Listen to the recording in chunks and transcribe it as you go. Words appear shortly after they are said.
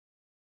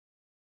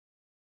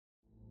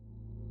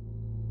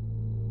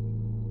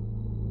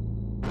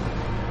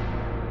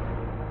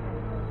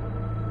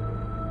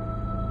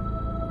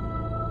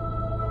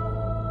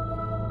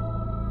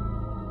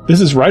This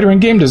is writer and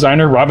game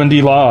designer Robin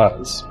D.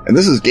 Laws. And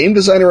this is game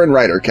designer and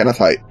writer Kenneth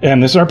Hite.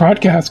 And this is our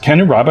podcast,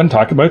 Ken and Robin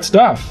Talk About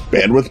Stuff.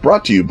 Bandwidth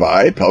brought to you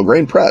by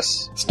Pelgrane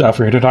Press. Stuff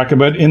we're here to talk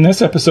about in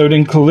this episode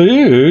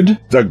include...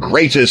 The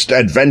Greatest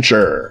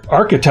Adventure.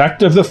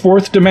 Architect of the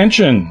Fourth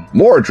Dimension.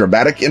 More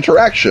dramatic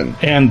interaction.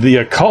 And the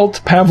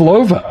Occult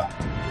Pavlova.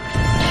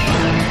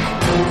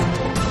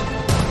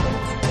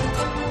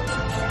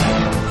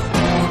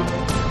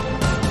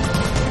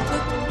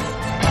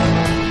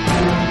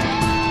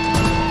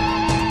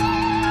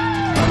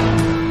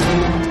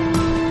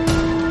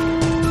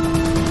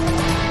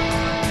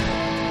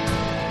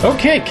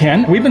 Okay,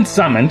 Ken, we've been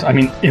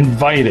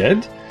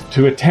invited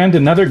to attend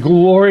another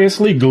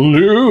gloriously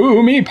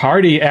gloomy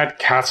party at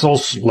Castle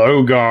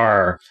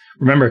Slowgar.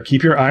 Remember,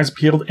 keep your eyes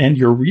peeled and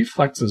your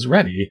reflexes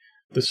ready.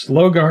 The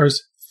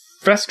Slowgar's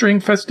festering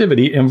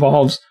festivity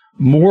involves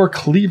more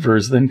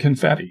cleavers than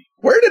confetti.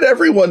 Where did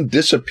everyone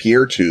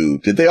disappear to?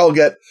 Did they all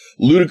get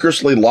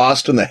ludicrously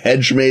lost in the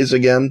hedge maze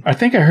again? I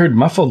think I heard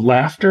muffled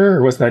laughter,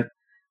 or was that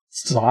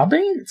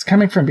sobbing? It's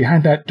coming from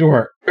behind that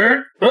door.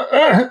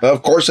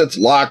 Of course it's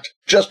locked.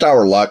 Just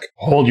our luck.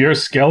 Hold your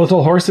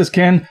skeletal horses,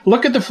 Ken.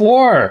 Look at the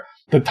floor.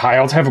 The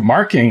tiles have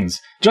markings,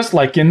 just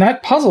like in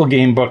that puzzle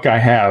game book I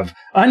have.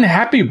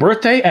 Unhappy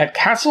Birthday at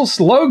Castle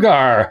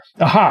Slowgar.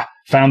 Aha,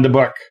 found the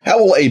book. How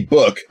will a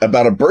book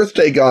about a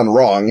birthday gone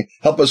wrong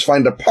help us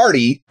find a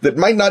party that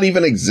might not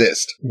even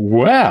exist?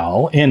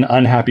 Well, in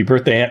Unhappy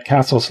Birthday at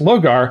Castle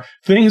Slowgar,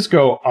 things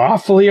go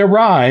awfully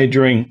awry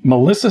during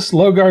Melissa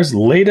Slowgar's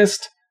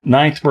latest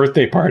 9th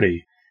birthday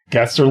party.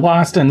 Guests are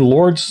lost and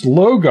Lord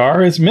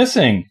Slowgar is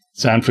missing.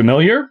 Sound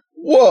familiar?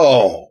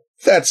 Whoa,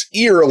 that's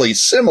eerily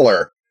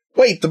similar.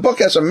 Wait, the book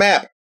has a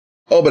map.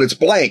 Oh, but it's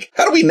blank.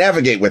 How do we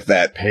navigate with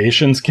that?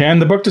 Patience, Ken.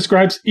 The book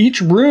describes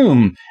each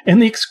room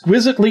and the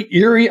exquisitely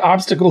eerie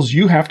obstacles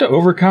you have to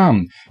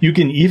overcome. You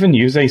can even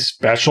use a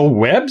special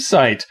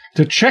website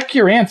to check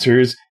your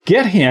answers,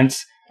 get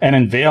hints, and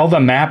unveil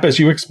the map as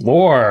you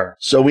explore.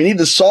 So we need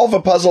to solve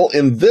a puzzle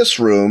in this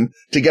room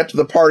to get to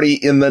the party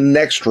in the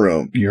next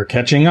room. You're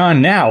catching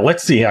on now.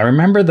 Let's see. I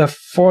remember the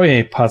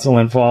foyer puzzle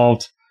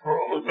involved.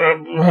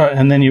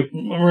 And then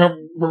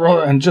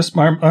and just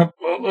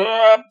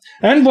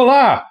and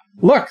voila!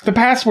 Look, the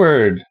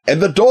password.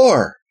 And the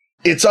door.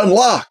 It's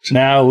unlocked.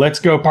 Now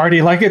let's go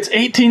party like it's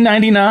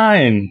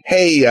 1899.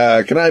 Hey,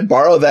 can I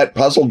borrow that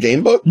puzzle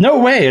game book? No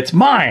way, it's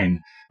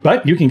mine.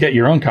 But you can get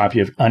your own copy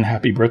of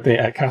Unhappy Birthday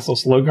at Castle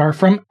Slowgar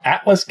from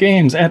Atlas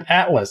Games at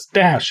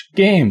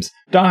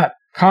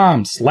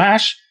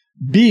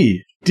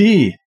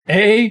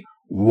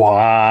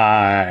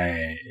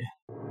atlas-games.com/BDAY.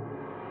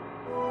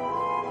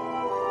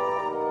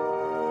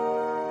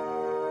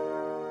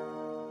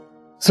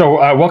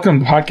 So welcome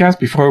to the podcast.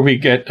 Before we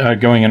get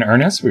going in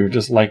earnest, we would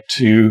just like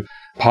to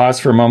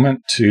pause for a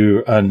moment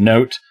to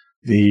note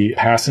the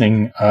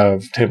passing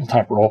of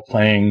tabletop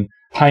role-playing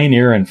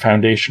pioneer and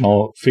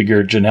foundational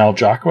figure Janelle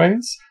Jacques.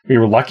 We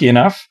were lucky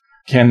enough,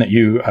 Ken, that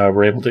you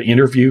were able to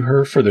interview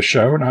her for the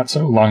show not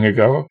so long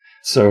ago.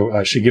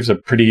 So she gives a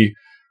pretty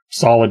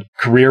solid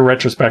career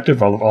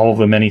retrospective of all of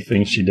the many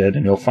things she did.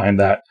 And you'll find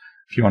that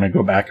if you want to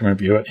go back and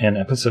review it in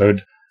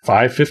episode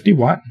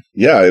 551.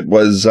 Yeah, it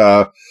was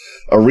a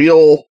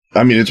real...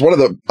 it's one of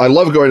the... I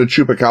love going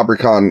to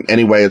ChupaCabraCon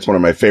anyway. It's one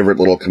of my favorite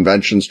little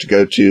conventions to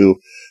go to.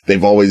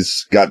 They've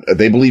always got...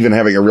 They believe in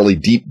having a really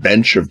deep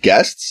bench of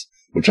guests,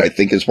 which I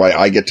think is why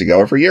I get to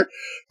go every year.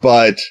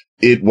 But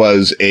it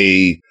was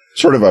a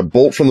sort of a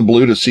bolt from the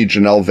blue to see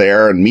Janelle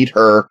there and meet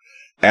her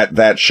at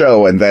that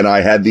show. And then I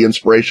had the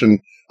inspiration,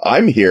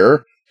 I'm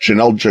here.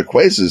 Janelle Jacques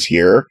is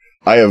here.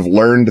 I have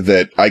learned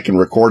that I can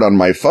record on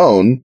my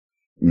phone.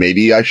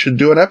 Maybe I should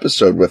do an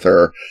episode with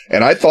her.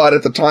 And I thought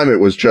at the time it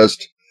was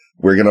just,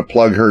 we're going to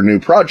plug her new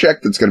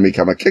project that's going to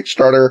become a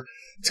Kickstarter.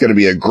 It's going to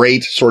be a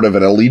great sort of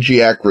an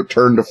elegiac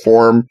return to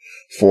form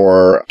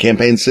for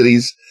Campaign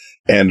Cities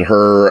and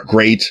her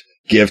great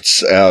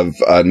gifts of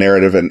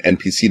narrative and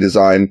NPC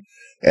design.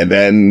 And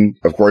then,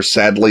 of course,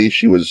 sadly,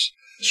 she was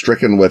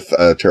stricken with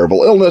a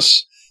terrible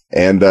illness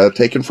and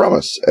taken from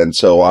us. And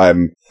so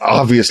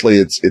obviously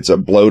it's a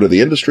blow to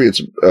the industry.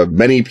 It's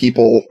many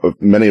people,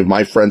 many of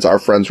my friends, our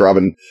friends,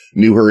 Robin,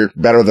 knew her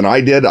better than I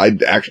did. I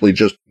actually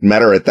just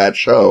met her at that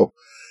show,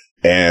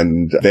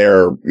 and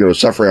they're,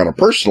 suffering on a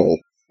personal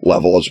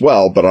level as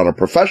well, but on a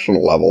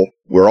professional level,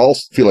 we're all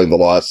feeling the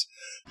loss.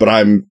 But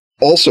I'm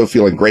also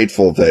feeling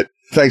grateful that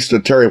thanks to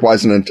Terry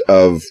Wisenant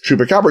of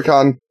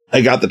ChupaCabraCon, I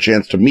got the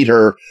chance to meet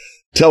her,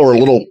 tell her a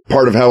little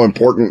part of how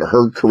important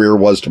her career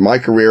was to my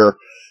career,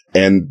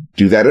 and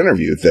do that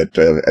interview that,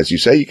 as you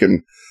say, you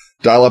can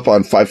dial up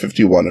on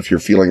 551 if you're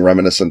feeling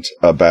reminiscent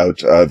about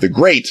the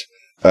great,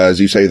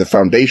 as you say, the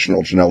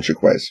foundational Janelle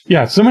Jacques.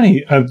 Yeah,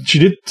 she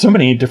did so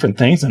many different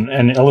things,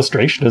 and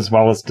illustration as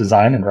well as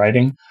design and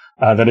writing,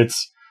 that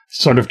it's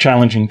sort of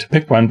challenging to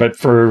pick one. But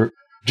for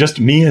just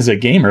me as a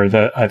gamer,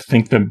 I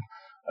think the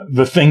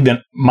the thing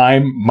that my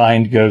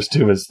mind goes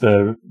to is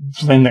the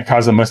thing that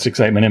caused the most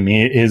excitement in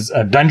me is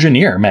a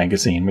Dungeoneer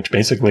magazine, which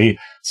basically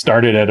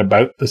started at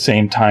about the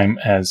same time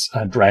as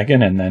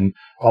Dragon. And then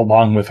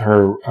along with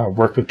her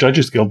work with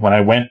Judges Guild, when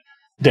I went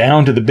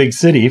down to the big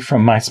city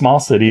from my small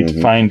city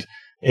to find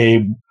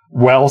a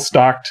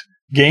well-stocked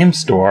game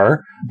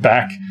store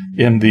back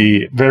in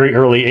the very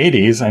early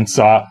 80s and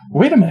saw,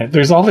 wait a minute,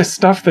 there's all this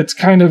stuff that's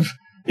kind of,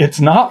 it's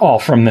not all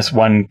from this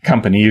one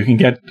company. You can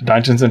get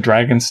Dungeons and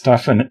Dragons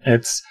stuff and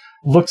it's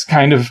looks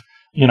kind of,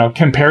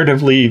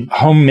 comparatively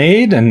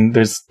homemade, and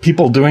there's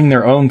people doing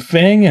their own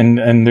thing.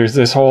 And there's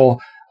this whole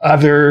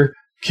other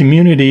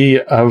community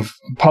of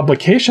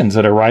publications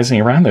that are rising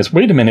around this.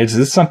 Wait a minute, is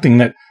this something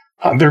that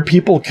other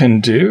people can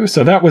do?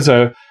 So that was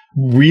a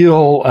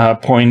real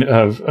point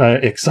of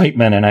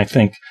excitement. And I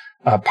think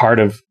part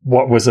of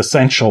what was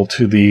essential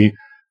to the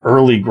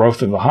early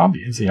growth of the hobby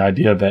is the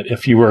idea that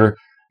if you were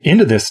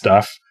into this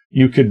stuff,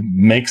 you could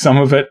make some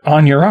of it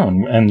on your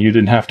own and you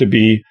didn't have to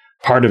be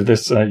part of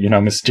this,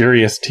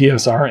 mysterious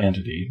TSR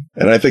entity.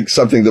 And I think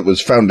something that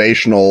was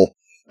foundational,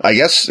 I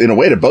guess, in a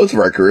way to both of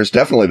our careers,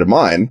 definitely to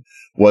mine,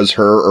 was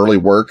her early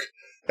work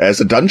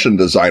as a dungeon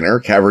designer.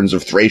 Caverns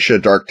of Thracia,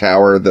 Dark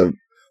Tower, the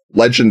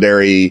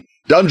legendary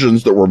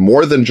dungeons that were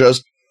more than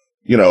just,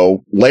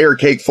 layer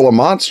cake full of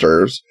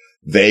monsters.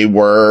 They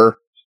were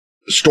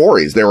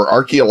stories. They were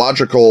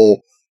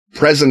archaeological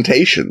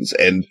presentations,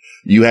 and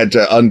you had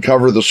to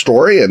uncover the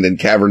story. And in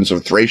Caverns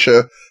of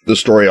Thracia, the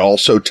story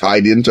also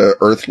tied into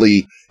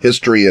earthly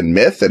history and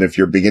myth. And if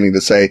you're beginning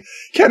to say,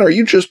 Ken, are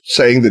you just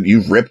saying that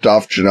you've ripped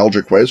off Janelle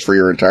Jacquez for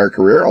your entire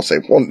career? I'll say,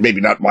 well,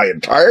 maybe not my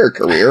entire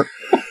career,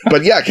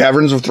 but yeah,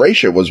 Caverns of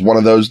Thracia was one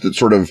of those that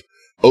sort of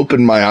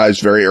opened my eyes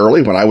very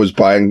early when I was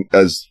buying,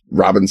 as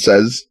Robin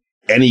says,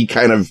 any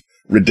kind of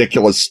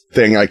ridiculous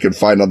thing I could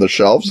find on the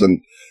shelves.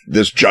 And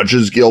this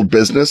Judges Guild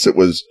business, it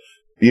was,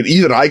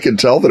 even I could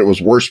tell that it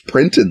was worse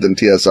printed than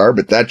TSR,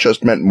 but that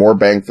just meant more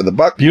bang for the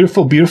buck.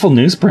 Beautiful, beautiful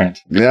newsprint.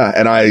 Yeah.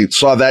 And I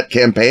saw that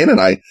campaign and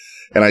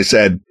I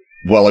said,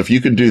 well, if you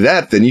can do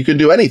that, then you can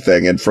do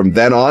anything. And from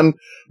then on,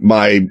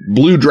 my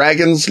blue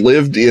dragons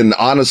lived in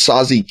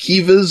Anasazi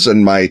Kivas,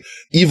 and my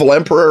evil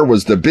emperor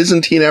was the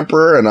Byzantine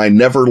emperor, and I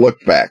never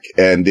looked back.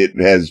 And it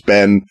has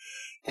been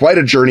quite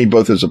a journey,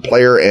 both as a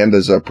player and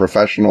as a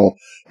professional.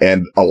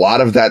 And a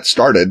lot of that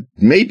started,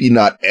 maybe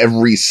not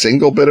every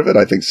single bit of it.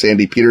 I think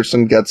Sandy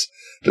Peterson gets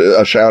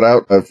a shout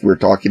out if we're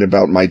talking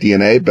about my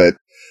DNA, but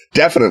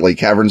definitely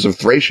Caverns of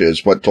Thracia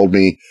is what told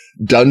me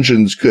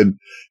dungeons could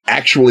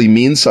actually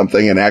mean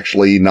something and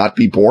actually not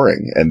be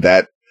boring. And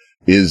that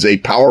is a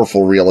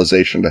powerful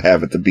realization to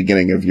have at the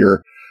beginning of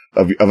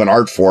of an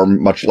art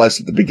form, much less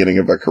at the beginning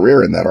of a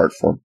career in that art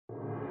form.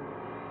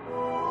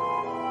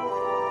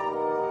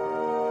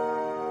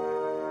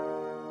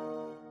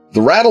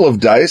 The rattle of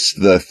dice,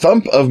 the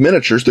thump of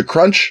miniatures, the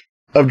crunch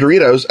of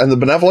Doritos, and the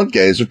benevolent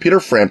gaze of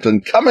Peter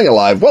Frampton coming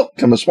alive.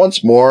 Welcome us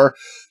once more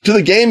to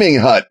the gaming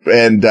hut.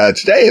 And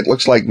today it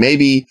looks like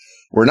maybe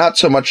we're not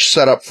so much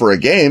set up for a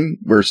game.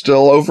 We're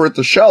still over at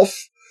the shelf.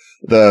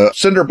 The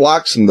cinder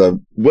blocks and the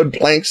wood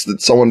planks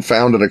that someone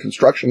found at a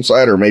construction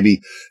site, or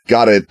maybe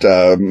got at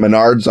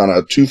Menards on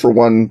a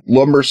 2-for-1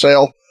 lumber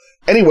sale.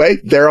 Anyway,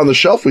 there on the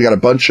shelf, we got a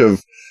bunch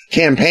of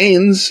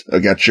campaigns. I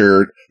got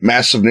your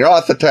Massive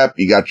Nyarlathotep,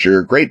 you got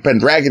your Great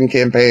Pendragon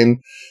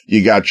campaign,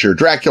 you got your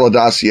Dracula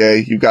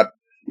dossier, you've got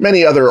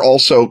many other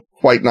also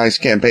quite nice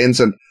campaigns.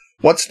 And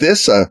what's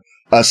this?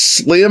 A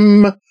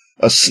slim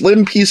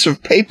piece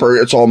of paper.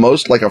 It's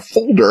almost like a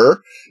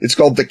folder. It's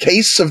called The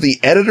Case of the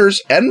Editor's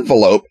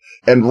Envelope.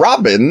 And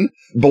Robin,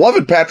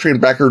 beloved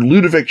Patreon backer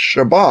Ludovic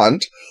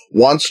Chabant,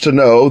 wants to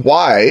know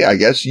why, I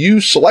guess,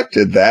 you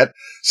selected that,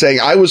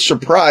 saying, I was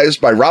surprised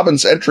by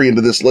Robin's entry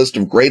into this list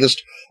of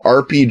greatest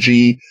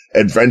RPG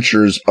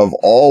adventures of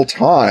all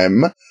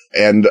time.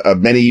 And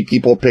many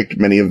people picked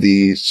many of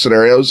the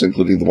scenarios,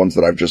 including the ones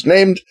that I've just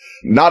named.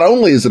 Not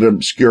only is it an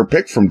obscure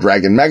pick from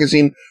Dragon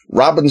Magazine,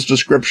 Robin's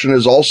description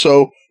is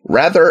also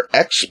rather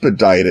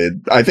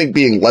expedited. I think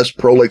being less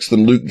prolix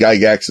than Luke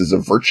Gygax is a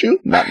virtue,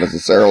 not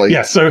necessarily.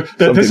 Yeah, so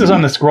this is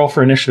on the Scroll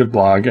for Initiative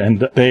blog,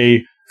 and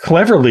they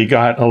cleverly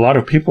got a lot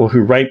of people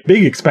who write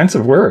big,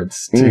 expensive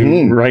words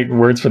to write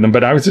words for them.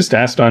 But I was just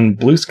asked on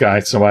Blue Sky,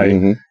 so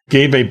I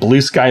gave a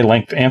Blue Sky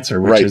length answer,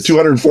 which is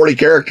 240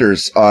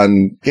 characters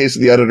on Case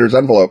of the Editor's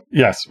Envelope.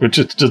 Yes, which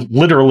is just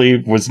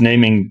literally was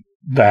naming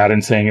that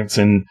and saying it's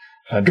in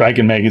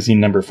Dragon Magazine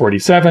number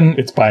 47.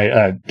 It's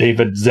by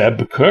David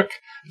Zeb Cook.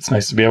 It's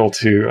nice to be able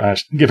to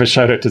give a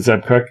shout out to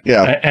Zeb Cook.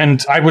 Yeah.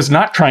 And I was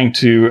not trying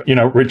to,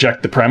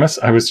 reject the premise.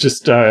 I was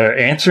just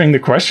answering the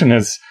question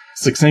as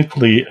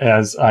succinctly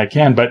as I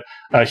can. But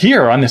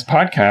here on this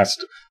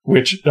podcast,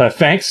 which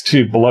thanks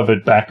to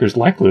beloved backers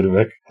like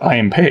Ludovic, I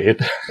am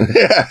paid.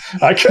 Yeah.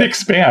 I can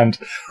expand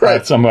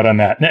right. Somewhat on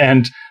that.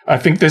 And I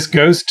think this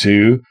goes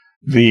to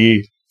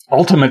the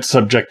ultimate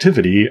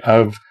subjectivity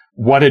of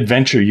what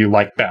adventure you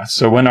like best.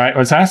 So when I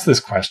was asked this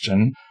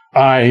question,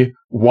 I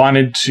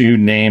wanted to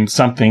name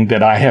something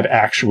that I had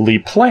actually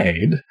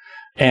played.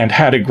 and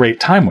had a great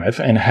time with,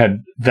 and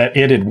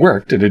it had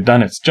worked, it had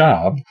done its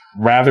job,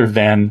 rather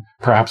than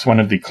perhaps one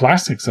of the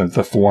classics of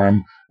the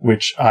forum,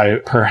 which I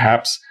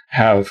perhaps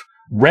have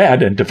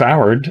read and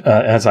devoured,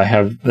 as I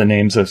have the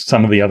names of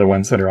some of the other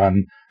ones that are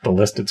on the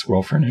list at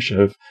Scroll for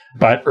Initiative.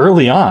 But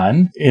early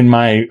on in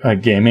my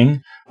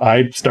gaming,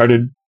 I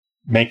started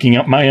making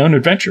up my own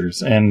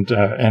adventures and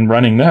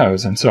running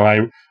those. And so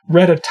I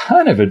read a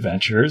ton of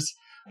adventures,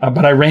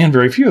 but I ran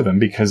very few of them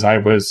because I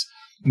was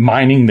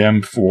mining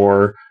them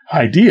for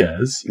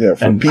ideas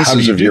and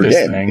pieces of your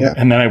game. Thing. Yeah.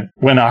 And then I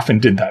went off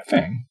and did that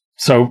thing.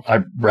 So I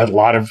read a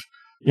lot of,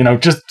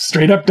 just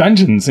straight up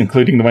dungeons,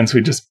 including the ones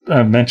we just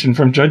mentioned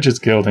from Judges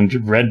Guild,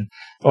 and read,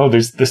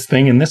 there's this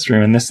thing in this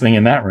room and this thing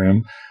in that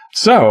room.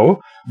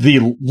 So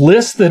the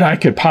list that I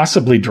could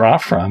possibly draw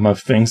from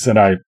of things that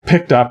I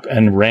picked up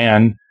and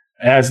ran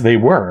as they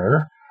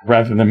were,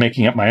 rather than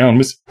making up my own,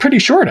 was pretty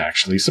short,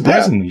 actually,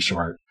 surprisingly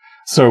short.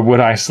 So would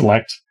I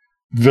select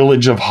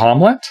Village of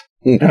Hamlet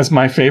as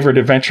my favorite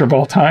adventure of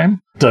all time?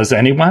 Does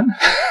anyone?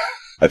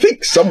 I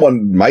think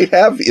someone might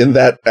have in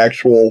that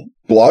actual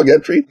blog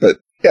entry, but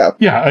yeah.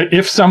 Yeah,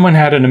 if someone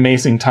had an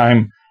amazing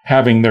time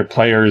having their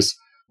players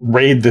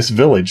raid this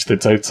village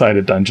that's outside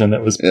a dungeon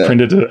that was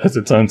printed as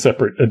its own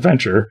separate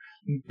adventure,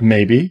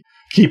 maybe.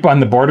 Keep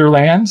on the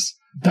Borderlands.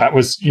 That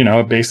was,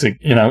 a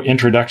basic,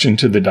 introduction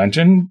to the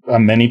dungeon.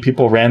 Many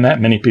people ran that.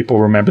 Many people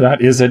remember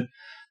that. Is it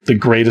the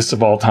greatest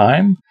of all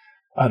time?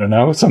 I don't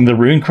know. Some of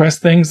the RuneQuest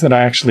things that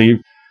I actually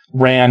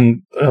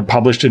ran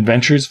published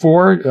adventures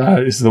for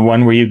is the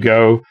one where you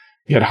go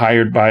get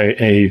hired by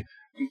a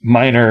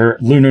minor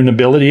lunar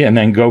nobility and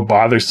then go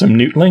bother some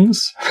newtlings.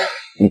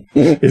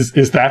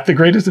 Is that the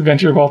greatest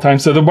adventure of all time?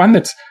 So the one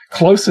that's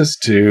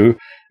closest to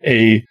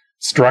a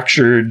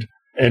structured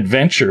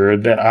adventure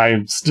that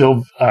I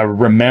still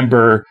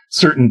remember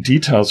certain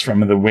details from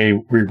the way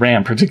we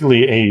ran,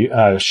 particularly a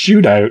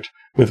shootout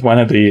with one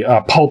of the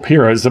Pulp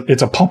Heroes.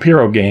 It's a Pulp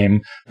Hero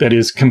game that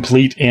is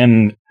complete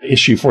in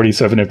issue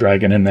 47 of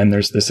Dragon, and then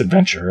there's this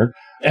adventure.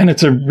 And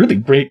it's a really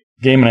great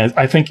game, and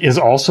I think is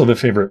also the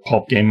favorite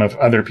Pulp game of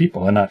other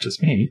people, and not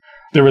just me.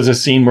 There was a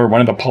scene where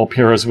one of the Pulp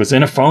Heroes was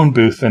in a phone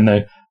booth, and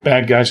the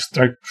bad guys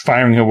start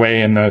firing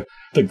away, and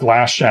the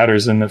glass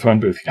shatters in the phone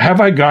booth.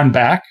 Have I gone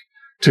back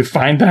to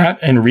find that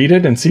and read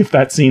it and see if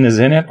that scene is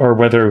in it, or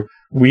whether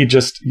we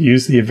just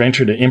use the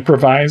adventure to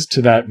improvise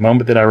to that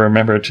moment that I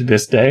remember to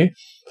this day?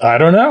 I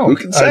don't know. Who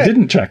can say? I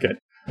didn't check it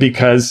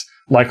because,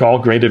 like all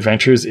great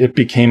adventures, it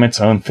became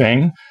its own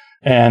thing.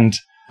 And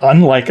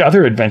unlike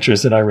other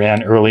adventures that I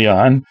ran early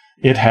on,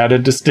 it had a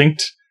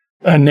distinct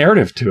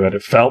narrative to it.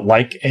 It felt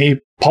like a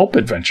pulp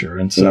adventure.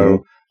 And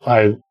so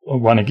I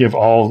want to give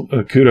all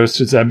kudos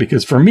to Zeb,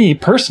 because for me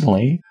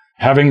personally,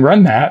 having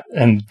run that,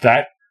 and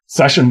that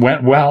session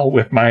went well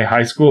with my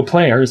high school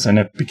players, and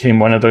it became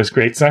one of those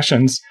great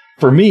sessions.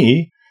 For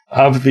me,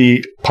 of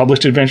the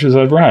published adventures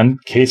I've run,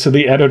 Case of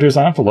the Editor's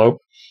Envelope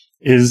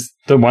is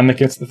the one that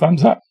gets the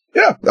thumbs up.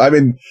 Yeah, I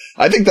mean,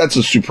 I think that's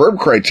a superb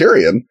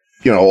criterion.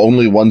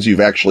 Only ones you've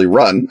actually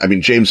run. I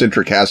mean, James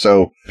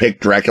Introcaso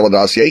picked Dracula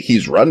Dossier.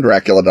 He's run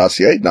Dracula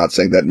Dossier. Not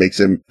saying that makes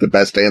him the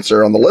best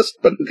answer on the list,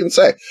 but who can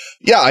say?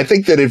 Yeah, I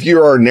think that if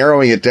you are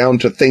narrowing it down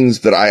to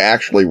things that I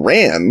actually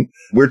ran,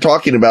 we're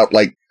talking about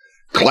like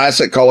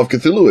classic Call of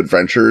Cthulhu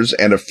adventures,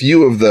 and a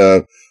few of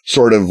the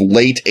sort of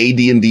late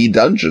AD&D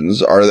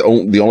dungeons are the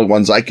only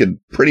ones I could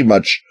pretty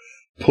much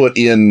put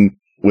in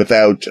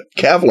without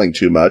caviling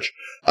too much.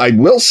 I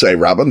will say,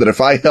 Robin, that if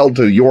I held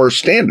to your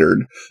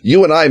standard,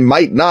 you and I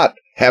might not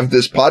have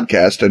this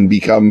podcast and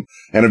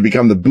have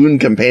become the boon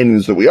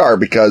companions that we are,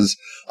 because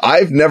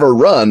I've never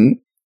run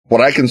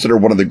what I consider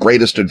one of the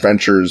greatest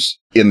adventures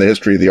in the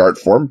history of the art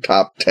form.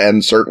 Top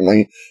 10,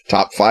 certainly.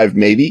 Top 5,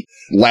 maybe.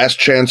 Last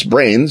Chance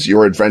Brains,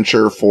 your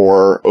adventure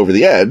for Over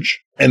the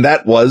Edge. And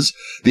that was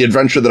the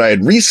adventure that I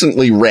had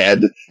recently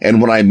read.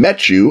 And when I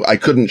met you, I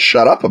couldn't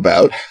shut up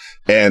about.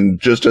 And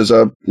just as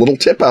a little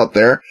tip out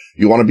there,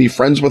 you want to be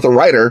friends with a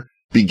writer,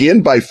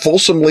 begin by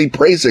fulsomely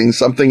praising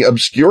something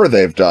obscure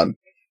they've done.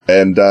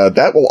 And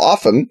that will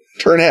often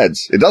turn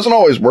heads. It doesn't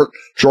always work.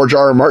 George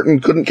R. R. Martin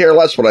couldn't care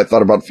less what I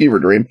thought about Fever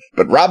Dream,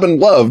 but Robin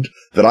loved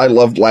that I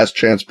loved Last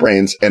Chance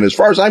Brains. And as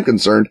far as I'm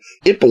concerned,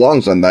 it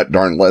belongs on that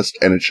darn list,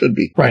 and it should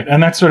be. Right.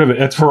 And that's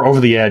it's for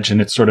Over the Edge,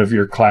 and it's sort of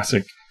your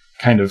classic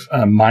kind of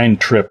mind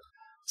trip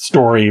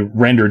story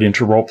rendered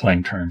into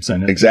role-playing terms.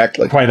 And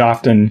exactly. Quite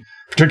often,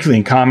 particularly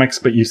in comics,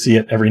 but you see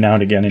it every now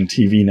and again in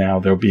TV now,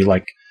 there'll be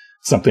like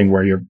something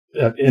where you're,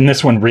 in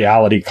this one,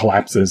 reality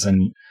collapses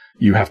and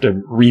you have to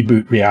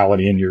reboot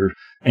reality, and you're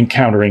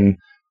encountering,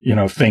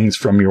 things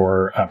from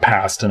your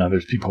past and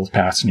other people's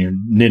past, and you're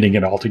knitting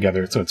it all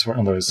together. So it's one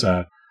of those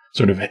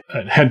sort of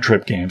head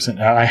trip games.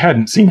 And I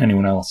hadn't seen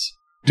anyone else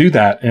do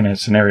that in a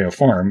scenario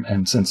form.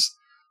 And since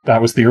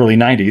that was the early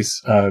 90s,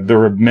 there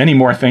were many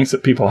more things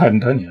that people hadn't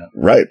done yet.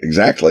 Right,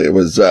 exactly. It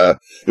was a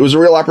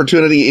real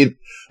opportunity.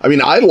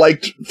 I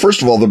liked,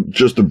 first of all,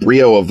 just the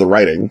brio of the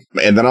writing.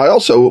 And then I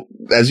also,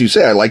 as you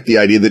say, I liked the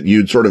idea that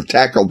you'd sort of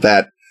tackled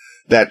that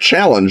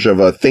challenge of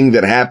a thing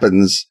that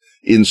happens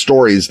in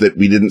stories that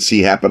we didn't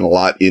see happen a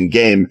lot in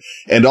game,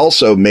 and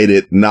also made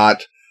it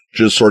not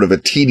just sort of a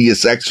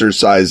tedious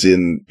exercise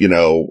in,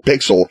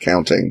 pixel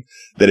counting,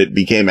 that it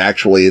became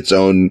actually its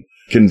own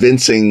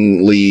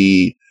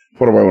convincingly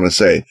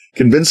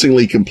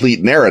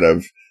complete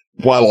narrative,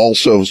 while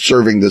also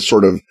serving this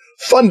sort of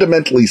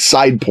fundamentally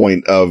side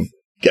point of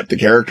get the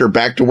character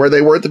back to where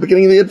they were at the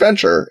beginning of the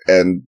adventure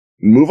and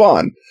move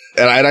on.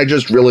 And I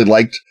just really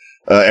liked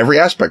every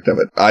aspect of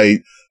it.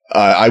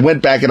 I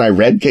went back and I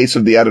read Case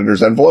of the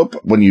Editor's Envelope.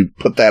 When you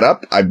put that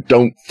up, I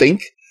don't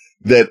think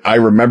that I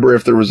remember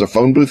if there was a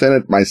phone booth in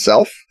it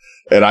myself.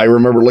 And I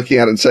remember looking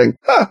at it and saying,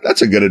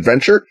 that's a good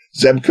adventure.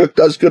 Zeb Cook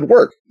does good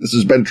work. This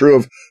has been true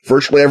of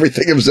virtually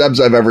everything of Zeb's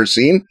I've ever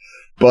seen.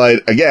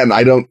 But again,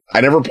 I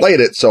never played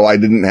it, so I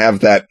didn't have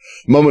that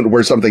moment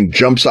where something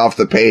jumps off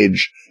the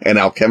page and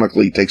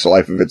alchemically takes a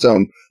life of its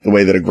own, the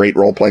way that a great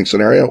role-playing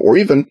scenario, or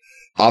even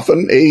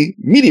often a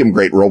medium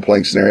great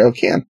role-playing scenario,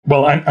 can.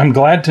 Well, I'm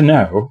glad to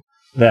know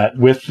that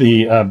with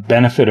the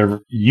benefit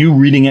of you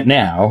reading it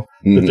now,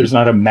 that there's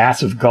not a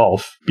massive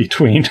gulf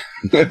between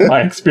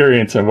my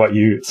experience and what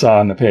you saw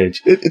on the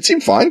page. It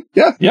seemed fine.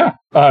 Yeah. Yeah.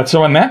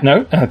 So on that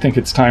note, I think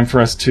it's time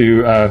for us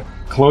to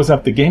close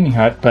up the gaming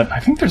hut, but I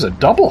think there's a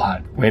double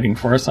hut waiting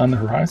for us on the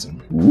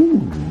horizon.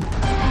 Ooh.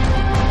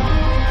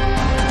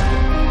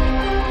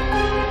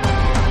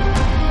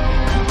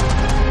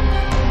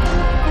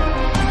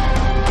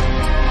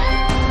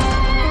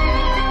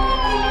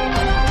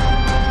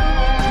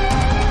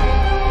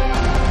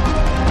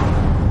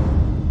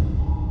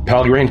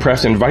 Pelgrane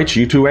Press invites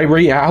you to a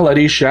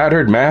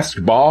reality-shattered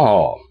masked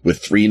ball.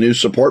 With 3 new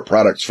support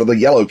products for the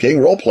Yellow King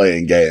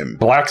role-playing game.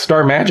 Black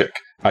Star Magic,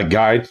 a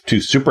guide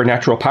to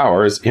supernatural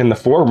powers in the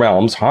 4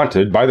 realms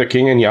haunted by the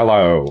King in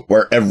Yellow.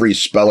 Where every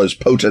spell is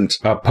potent.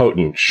 A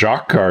potent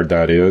shock card,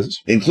 that is.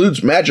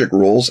 Includes magic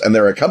rules and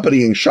their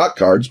accompanying shock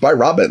cards by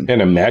Robin.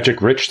 And a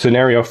magic-rich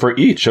scenario for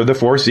each of the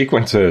 4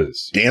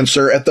 sequences.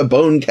 Dancer at the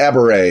Bone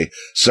Cabaret.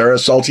 Sarah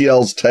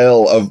Saltiel's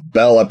Tale of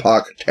Belle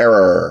Epoque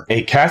Terror.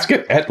 A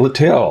Casket at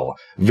Latil,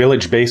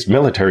 village-based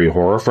military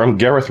horror from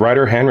Gareth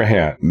Ryder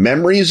Hanrahan.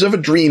 Memories of a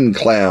Dream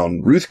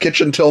Clown. Ruth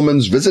Kitchen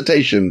Tillman's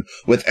visitation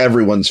with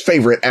everyone's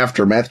favorite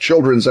Aftermath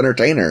children's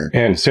entertainer.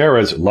 And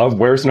Sarah's Love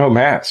Wears No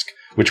Mask,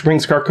 which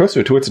brings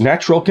Carcosa to its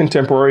natural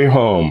contemporary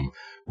home,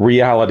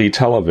 reality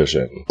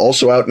television.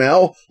 Also out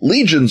now,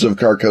 Legions of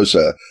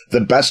Carcosa, the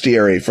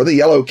bestiary for the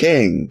Yellow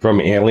King. From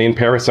alien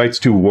parasites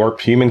to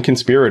warped human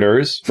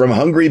conspirators. From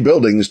hungry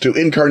buildings to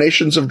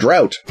incarnations of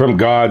drought. From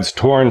gods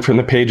torn from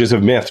the pages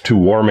of myth to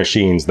war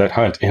machines that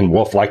hunt in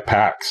wolf-like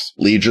packs.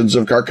 Legions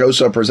of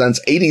Carcosa presents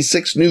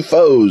 86 new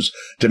foes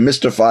to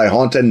mystify,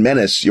 haunt, and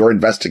menace your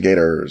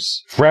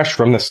investigators. Fresh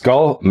from the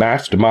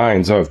skull-masked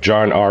minds of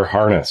John R.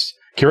 Harness,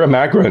 Kira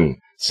Magrin,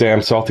 Sam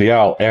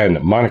Saltiel,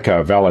 and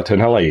Monica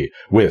Valatinelli,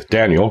 with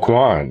Daniel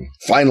Kwan.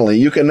 Finally,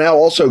 you can now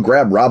also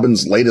grab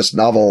Robin's latest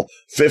novel,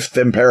 Fifth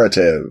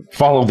Imperative.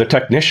 Follow the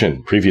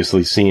technician,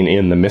 previously seen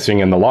in The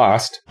Missing and the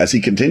Lost, as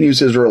he continues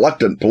his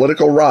reluctant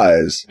political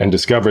rise, and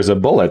discovers a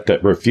bullet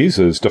that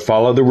refuses to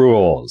follow the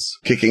rules.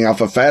 Kicking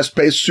off a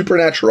fast-paced,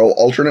 supernatural,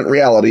 alternate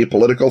reality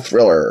political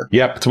thriller.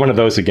 Yep, it's one of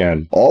those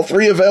again. All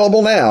 3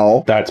 available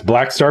now. That's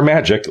Black Star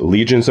Magic,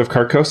 Legions of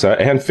Carcosa,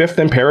 and Fifth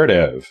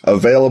Imperative.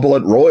 Available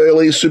at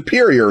royally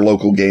superior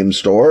local game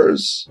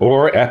stores.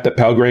 Or at the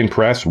Pelgrane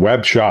Press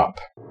web shop.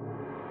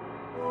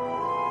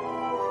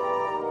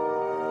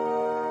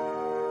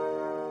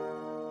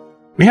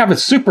 We have a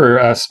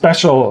super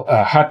special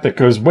hut that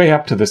goes way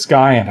up to the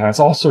sky and has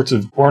all sorts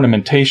of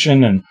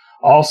ornamentation and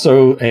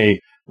also a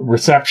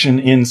reception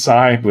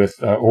inside with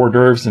hors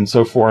d'oeuvres and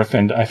so forth.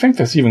 And I think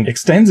this even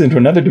extends into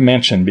another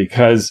dimension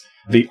because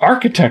the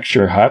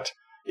architecture hut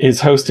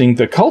is hosting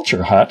the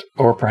culture hut,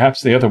 or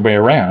perhaps the other way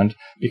around,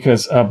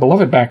 because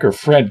beloved backer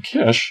Fred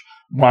Kish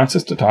wants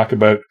us to talk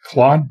about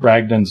Claude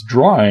Bragdon's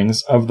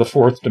drawings of the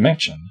 4th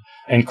dimension.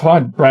 And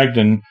Claude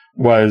Bragdon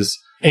was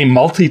a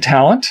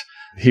multi-talent.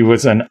 He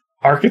was an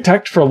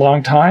architect for a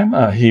long time.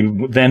 He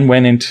then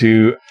went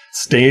into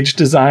stage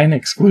design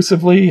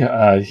exclusively.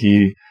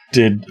 He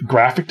did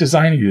graphic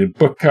design. He did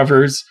book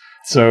covers.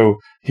 So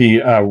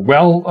he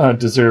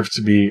deserves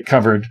to be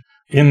covered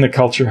in the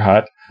Culture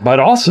Hut. But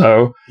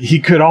also, he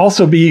could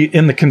also be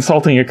in the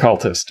Consulting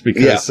Occultist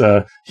because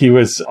he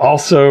was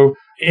also,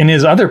 in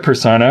his other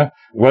persona,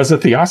 was a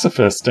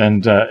theosophist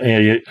and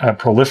a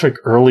prolific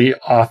early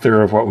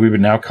author of what we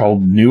would now call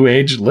New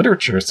Age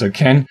literature. So,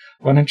 Ken,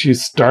 why don't you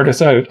start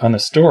us out on the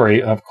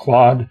story of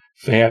Claude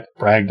Fayette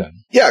Bragdon?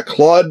 Yeah,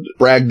 Claude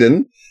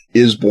Bragdon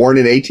is born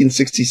in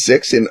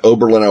 1866 in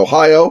Oberlin,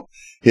 Ohio.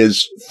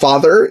 His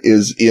father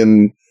is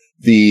in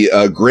the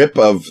grip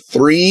of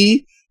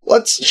 3,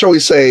 shall we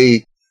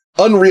say,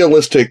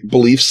 unrealistic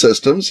belief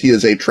systems. He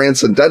is a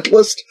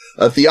transcendentalist,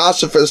 a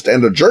theosophist,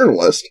 and a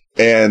journalist,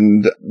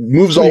 and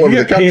moves all over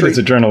the country. Paid as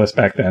a journalist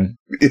back then.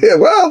 Yeah,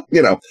 well,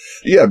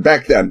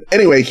 back then.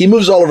 Anyway, he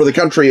moves all over the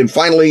country and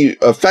finally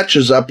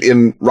fetches up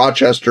in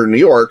Rochester, New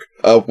York,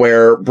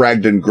 where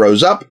Bragdon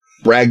grows up.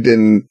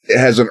 Bragdon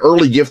has an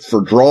early gift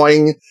for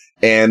drawing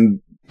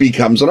and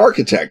becomes an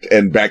architect.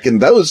 And back in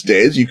those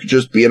days, you could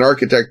just be an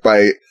architect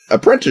by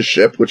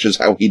apprenticeship, which is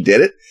how he did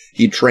it.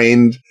 He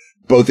trained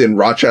both in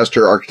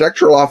Rochester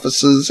architectural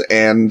offices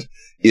and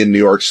in New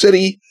York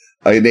City.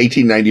 In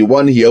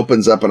 1891, he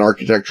opens up an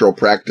architectural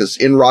practice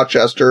in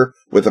Rochester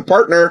with a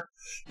partner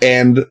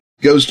and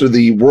goes to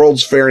the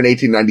World's Fair in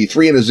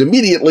 1893 and is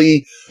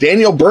immediately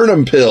Daniel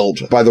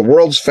Burnham-pilled by the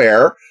World's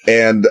Fair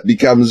and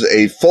becomes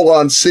a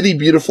full-on city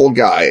beautiful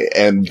guy.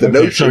 And the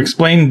notion... So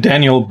explain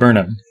Daniel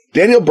Burnham.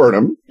 Daniel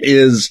Burnham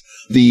is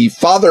the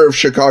father of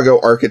Chicago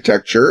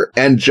architecture,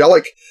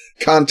 angelic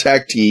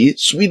contactee,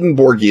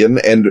 Swedenborgian,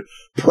 and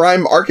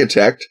prime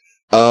architect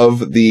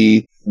of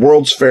the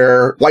World's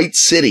Fair White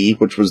City,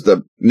 which was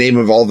the name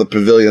of all the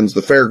pavilions,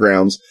 the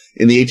fairgrounds,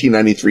 in the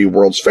 1893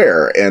 World's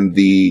Fair. And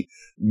the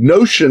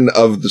notion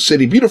of the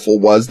City Beautiful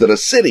was that a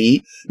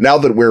city, now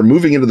that we're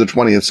moving into the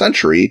 20th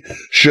century,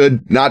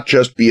 should not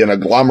just be an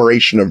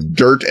agglomeration of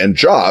dirt and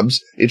jobs.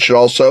 It should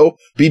also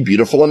be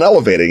beautiful and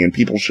elevating, and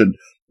people should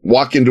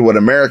walk into an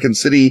American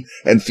city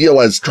and feel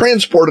as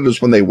transported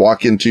as when they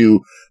walk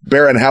into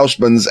Baron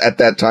Haussmann's, at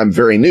that time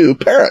very new,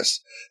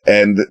 Paris.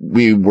 And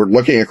we were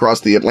looking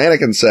across the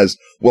Atlantic and says,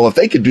 well, if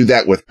they could do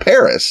that with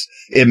Paris,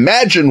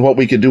 imagine what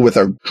we could do with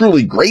a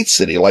truly great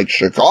city like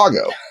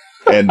Chicago.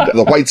 And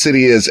the White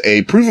City is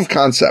a proof of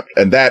concept,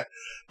 and that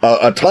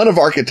a ton of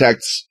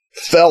architects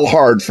fell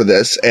hard for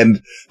this.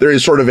 And there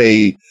is sort of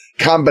a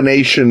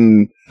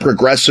combination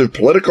progressive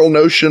political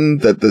notion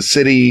that the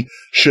city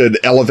should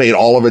elevate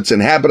all of its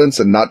inhabitants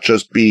and not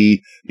just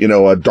be,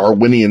 a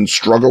Darwinian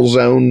struggle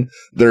zone.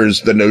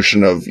 There's the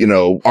notion of,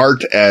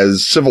 art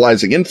as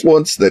civilizing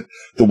influence, that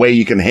the way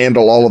you can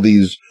handle all of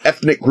these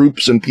ethnic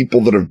groups and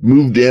people that have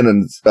moved in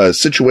and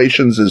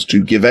situations is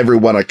to give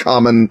everyone a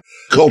common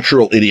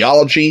cultural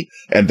ideology.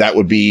 And that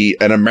would be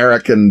an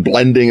American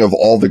blending of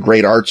all the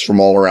great arts from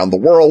all around the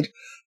world.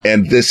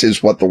 And this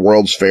is what the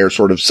World's Fair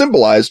sort of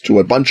symbolized to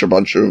a bunch of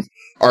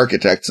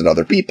architects and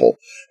other people.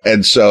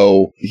 And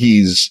so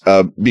he's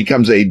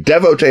becomes a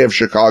devotee of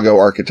Chicago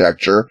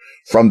architecture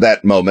from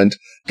that moment,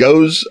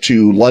 goes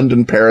to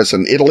London, Paris,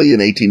 and Italy in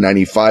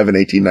 1895 and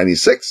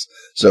 1896.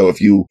 So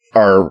if you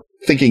are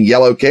thinking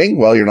Yellow King,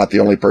 well, you're not the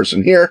only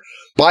person here.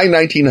 By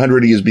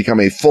 1900, he has become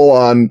a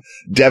full-on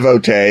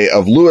devotee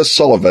of Louis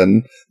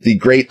Sullivan, the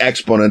great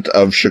exponent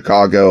of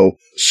Chicago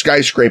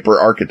skyscraper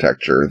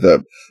architecture,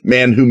 the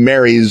man who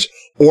marries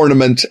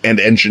ornament and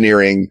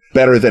engineering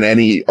better than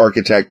any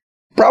architect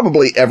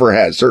probably ever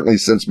has, certainly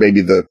since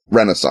maybe the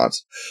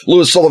Renaissance.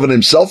 Louis Sullivan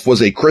himself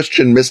was a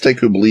Christian mystic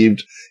who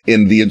believed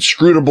in the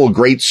inscrutable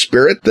great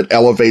spirit that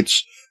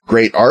elevates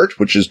great art,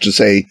 which is to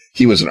say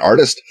he was an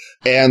artist.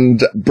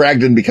 And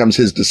Bragdon becomes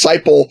his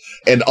disciple,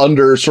 and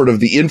under sort of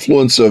the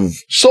influence of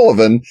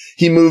Sullivan,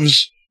 he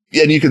moves,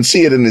 and you can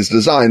see it in his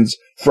designs,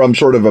 from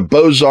sort of a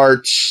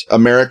Beaux-Arts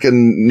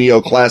American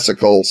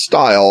neoclassical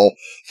style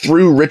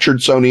through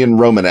Richardsonian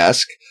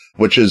Romanesque,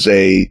 which is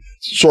a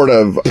sort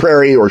of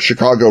prairie or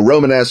Chicago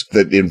Romanesque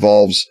that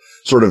involves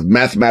sort of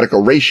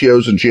mathematical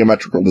ratios and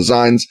geometrical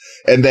designs,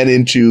 and then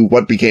into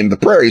what became the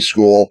Prairie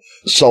School,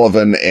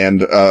 Sullivan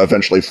and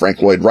eventually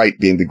Frank Lloyd Wright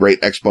being the great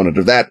exponent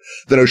of that,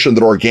 the notion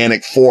that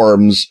organic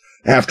forms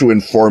have to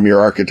inform your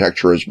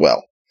architecture as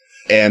well.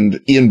 And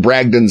in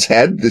Bragdon's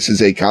head, this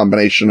is a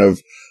combination of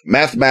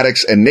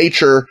mathematics and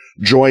nature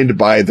joined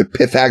by the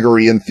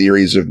Pythagorean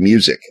theories of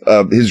music.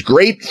 His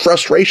great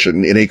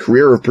frustration in a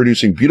career of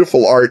producing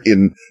beautiful art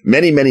in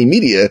many, many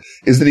media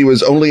is that he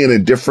was only an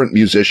indifferent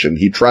musician.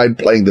 He tried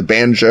playing the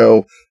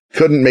banjo,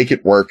 couldn't make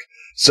it work.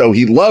 So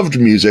he loved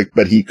music,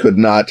 but he could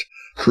not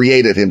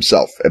create it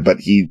himself. But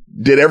he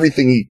did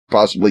everything he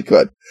possibly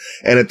could.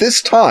 And at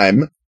this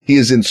time, he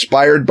is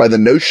inspired by the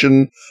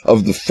notion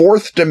of the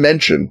fourth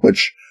dimension,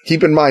 which,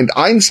 keep in mind,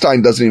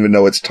 Einstein doesn't even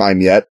know its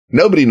time yet.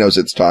 Nobody knows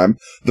its time.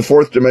 The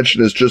fourth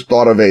dimension is just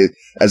thought of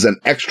as an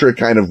extra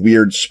kind of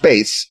weird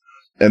space.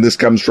 And this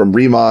comes from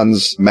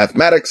Riemann's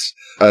mathematics.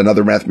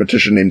 Another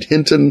mathematician named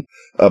Hinton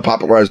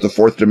popularized the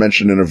fourth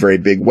dimension in a very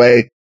big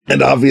way.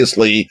 And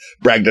obviously,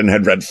 Bragdon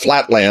had read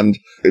Flatland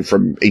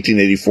from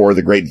 1884,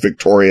 the great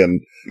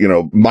Victorian,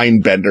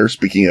 mind bender,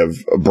 speaking of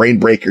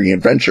brain-breaking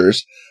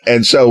adventures.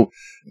 And so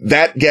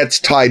that gets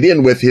tied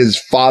in with his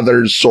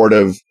father's sort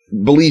of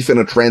belief in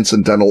a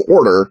transcendental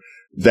order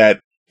that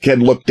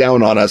can look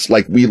down on us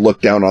like we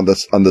look down on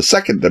the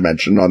second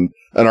dimension, on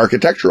an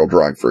architectural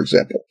drawing, for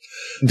example.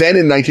 Then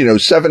in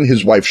 1907,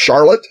 his wife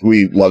Charlotte, who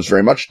he loves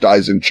very much,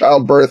 dies in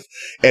childbirth.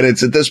 And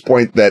it's at this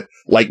point that,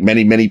 like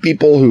many, many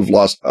people who've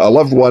lost a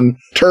loved one,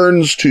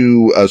 turns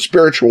to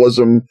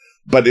spiritualism,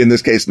 but in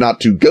this case, not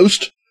to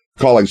ghost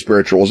calling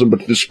spiritualism,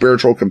 but to the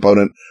spiritual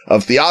component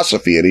of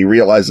theosophy. And he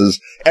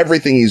realizes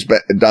everything he's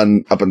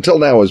done up until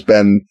now has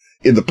been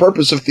in the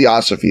purpose of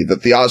theosophy,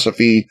 that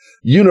theosophy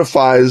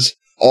unifies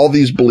all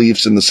these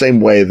beliefs in the same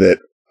way that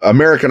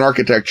American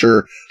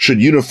architecture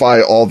should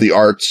unify all the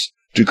arts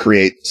to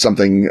create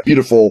something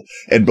beautiful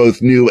and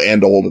both new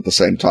and old at the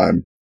same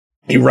time.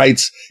 He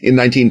writes in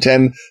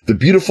 1910, The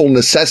Beautiful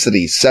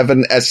Necessity,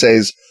 7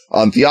 essays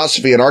on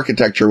Theosophy and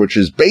Architecture, which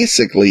is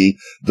basically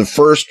the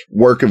first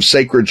work of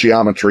sacred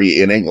geometry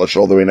in English,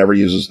 although he never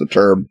uses the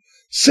term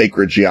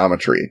sacred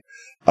geometry.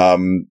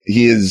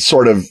 His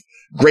sort of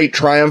great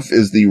triumph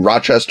is the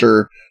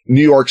Rochester,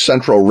 New York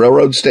Central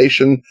Railroad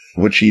Station,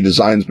 which he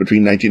designs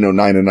between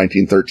 1909 and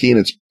 1913.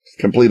 It's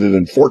completed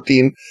in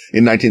 14.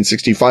 In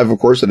 1965, of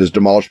course, it is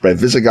demolished by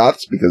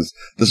Visigoths because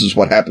this is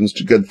what happens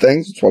to good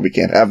things. That's why we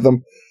can't have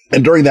them.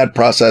 And during that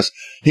process,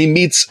 he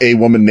meets a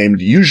woman named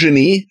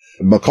Eugenie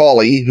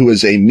Macaulay, who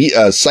is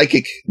a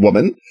psychic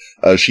woman.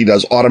 She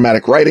does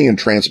automatic writing and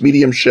trance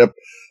mediumship.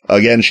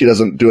 Again, she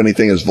doesn't do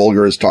anything as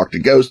vulgar as talk to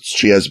ghosts.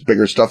 She has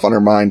bigger stuff on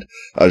her mind.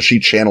 She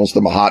channels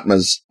the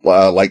Mahatmas,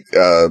 like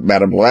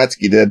Madame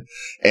Blavatsky did.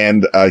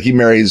 And he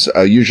marries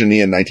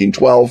Eugenie in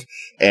 1912.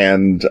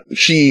 And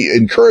she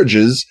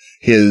encourages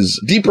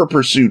his deeper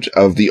pursuit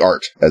of the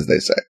art, as they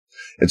say.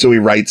 And so he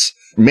writes,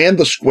 Man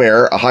the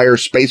Square, a Higher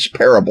Space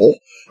Parable,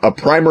 a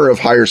primer of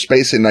higher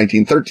space in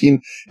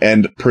 1913,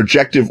 and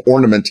projective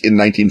ornament in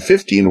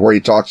 1915, where he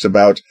talks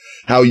about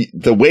how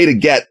the way to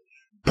get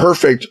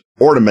perfect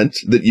ornament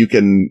that you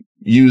can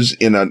use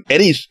in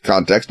any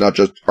context, not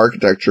just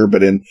architecture,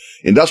 but in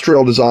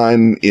industrial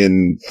design,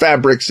 in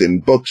fabrics, in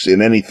books,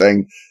 in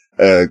anything,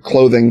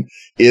 clothing,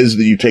 is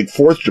that you take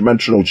fourth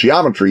dimensional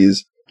geometries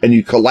and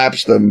you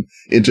collapse them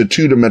into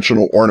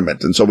two-dimensional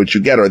ornament. And so what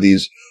you get are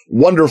these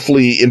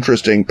wonderfully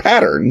interesting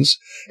patterns.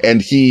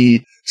 And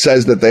he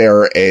says that they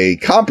are a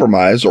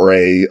compromise, or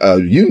a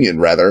union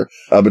rather,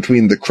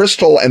 between the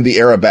crystal and the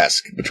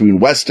arabesque, between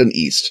West and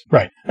East.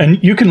 Right. And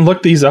you can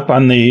look these up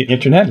on the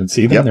internet and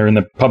see them. Yep. They're in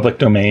the public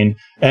domain.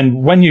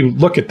 And when you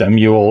look at them,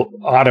 you'll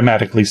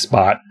automatically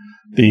spot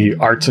the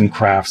arts and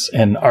crafts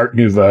and Art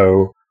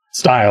Nouveau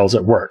styles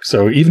at work.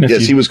 So even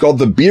if he was called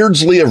the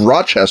Beardsley of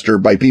Rochester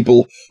by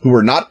people who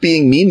were not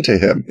being mean to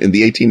him in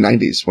the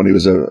 1890s when he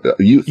was a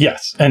youth.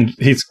 Yes. And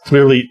he's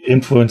clearly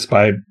influenced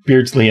by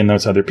Beardsley and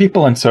those other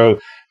people. And so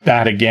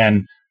that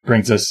again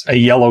brings us a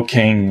Yellow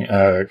King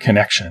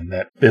connection,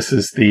 that this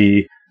is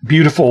the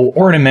beautiful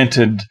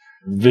ornamented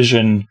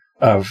vision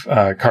of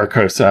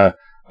Carcosa,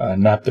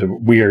 not the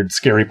weird,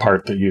 scary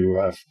part that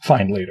you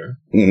find later.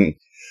 Mm-hmm.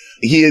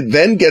 He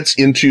then gets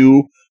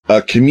into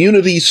a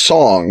community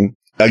song,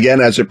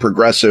 again, as a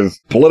progressive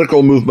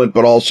political movement,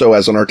 but also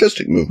as an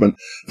artistic movement.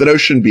 The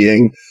notion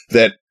being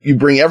that you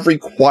bring every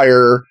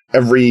choir,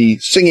 every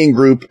singing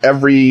group,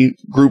 every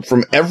group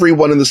from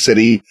everyone in the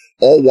city,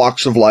 all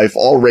walks of life,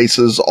 all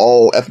races,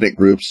 all ethnic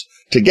groups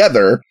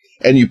together,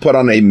 and you put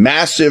on a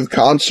massive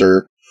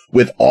concert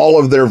with all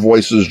of their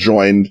voices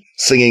joined,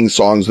 singing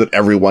songs that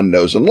everyone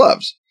knows and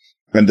loves.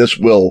 And this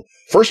will,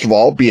 first of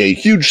all, be a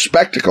huge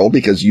spectacle,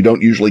 because you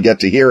don't usually get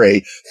to hear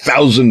a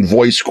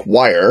 1,000-voice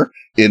choir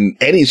in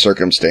any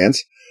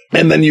circumstance.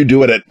 And then you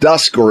do it at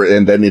dusk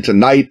and then into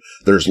night.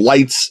 There's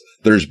lights,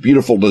 there's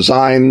beautiful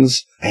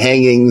designs,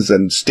 hangings,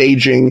 and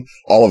staging,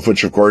 all of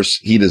which, of course,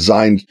 he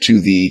designed to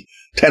the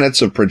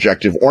tenets of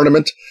projective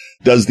ornament.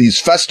 Does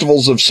these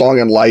festivals of song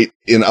and light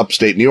in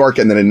upstate New York.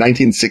 And then in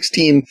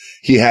 1916,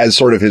 he has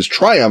sort of his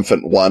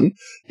triumphant one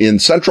in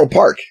Central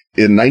Park.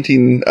 In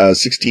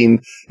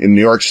 1916 in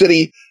New York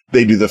City,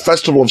 they do the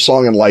Festival of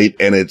Song and Light,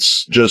 and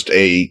it's just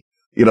a,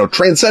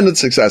 transcendent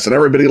success, and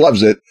everybody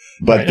loves it.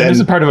 But right, then this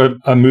is part of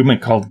a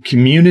movement called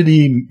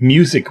community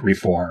music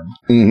reform,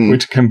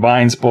 which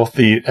combines both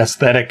the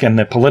aesthetic and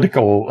the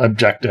political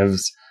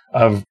objectives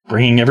of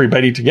bringing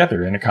everybody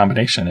together in a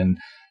combination. And,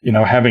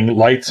 having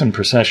lights and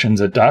processions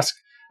at dusk,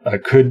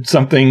 could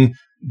something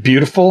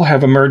beautiful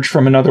have emerged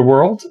from another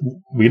world?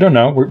 We don't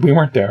know. We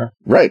weren't there.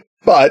 Right.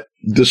 But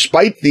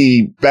despite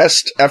the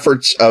best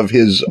efforts of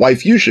his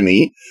wife,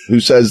 Eugenie,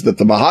 who says that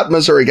the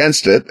Mahatmas are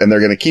against it and they're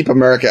going to keep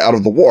America out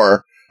of the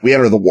war, we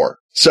enter the war.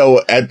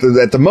 So at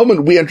the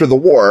moment we enter the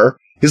war,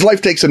 his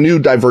life takes a new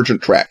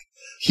divergent track.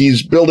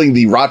 He's building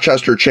the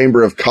Rochester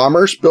Chamber of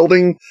Commerce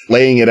building,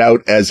 laying it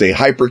out as a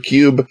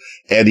hypercube,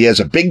 and he has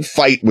a big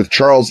fight with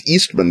Charles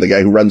Eastman, the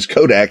guy who runs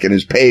Kodak and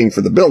is paying for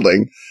the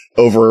building,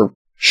 over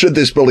should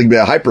this building be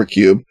a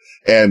hypercube.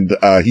 And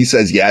he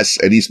says yes,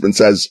 and Eastman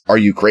says, are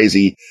you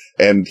crazy?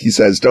 And he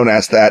says, don't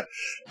ask that.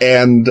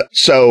 And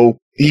so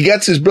he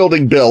gets his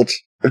building built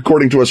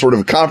according to a sort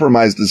of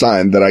compromise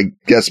design that I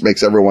guess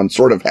makes everyone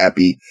sort of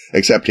happy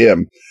except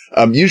him.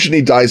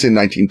 Eugenie dies in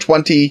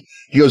 1920.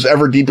 He goes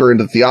ever deeper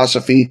into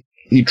theosophy.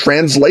 He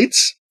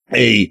translates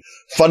a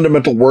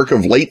fundamental work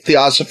of late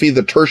theosophy,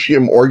 the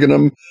Tertium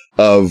Organum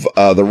of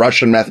the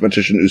Russian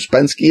mathematician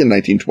Uspensky in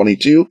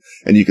 1922.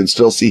 And you can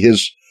still see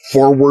his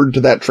forward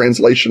to that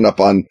translation up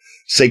on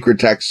sacred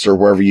texts or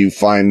wherever you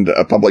find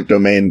a public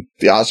domain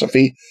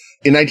theosophy.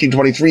 In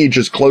 1923, he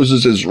just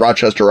closes his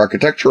Rochester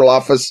architectural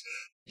office.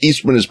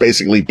 Eastman has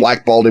basically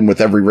blackballed him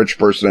with every rich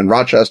person in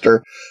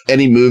Rochester, and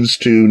he moves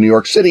to New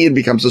York City and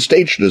becomes a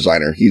stage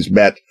designer. He's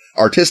met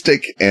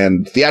artistic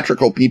and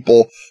theatrical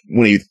people.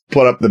 When he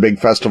put up the big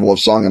Festival of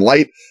Song and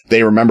Light,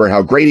 they remember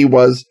how great he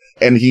was,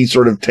 and he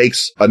sort of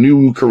takes a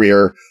new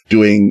career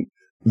doing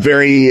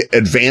very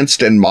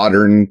advanced and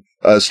modern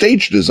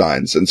stage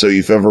designs. And so if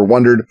you've ever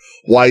wondered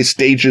why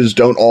stages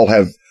don't all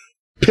have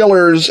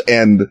pillars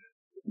and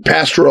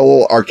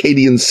pastoral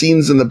Arcadian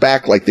scenes in the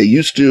back like they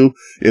used to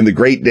in the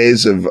great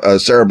days of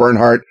Sarah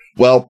Bernhardt.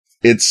 Well,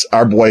 it's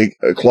our boy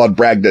Claude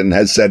Bragdon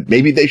has said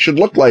maybe they should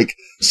look like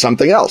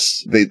something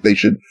else. They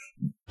should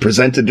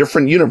present a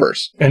different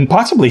universe. And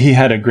possibly he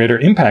had a greater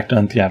impact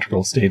on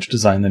theatrical stage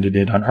design than he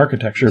did on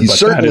architecture. He but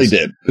certainly that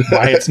is, did.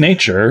 by its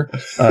nature,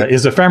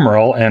 is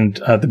ephemeral, and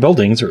the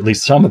buildings, or at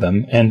least some of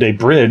them, and a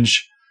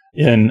bridge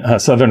in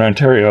southern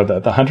Ontario,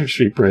 the Hunter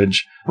Street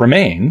Bridge,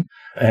 remain.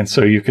 And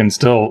so you can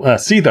still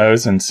see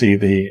those and see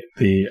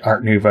the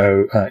Art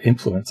Nouveau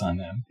influence on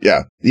them.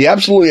 Yeah. He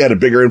absolutely had a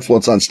bigger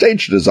influence on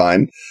stage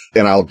design,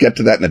 and I'll get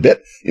to that in a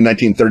bit. In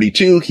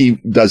 1932, he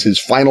does his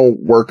final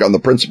work on the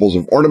principles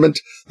of ornament,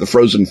 The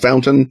Frozen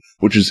Fountain,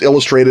 which is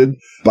illustrated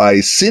by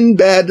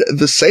Sinbad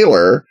the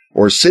Sailor,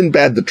 or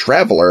Sinbad the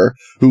Traveler,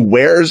 who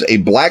wears a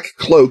black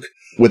cloak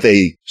with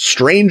a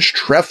strange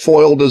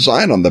trefoil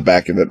design on the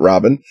back of it,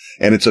 Robin.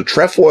 And it's a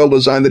trefoil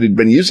design that he'd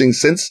been using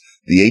since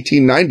the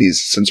 1890s,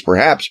 since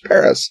perhaps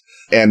Paris.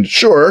 And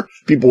sure,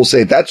 people will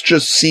say that's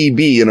just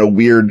CB in a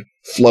weird,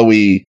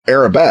 flowy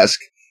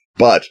arabesque.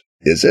 But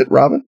is it,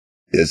 Robin?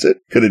 Is it?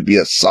 Could it be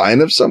a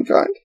sign of some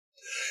kind?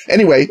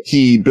 Anyway,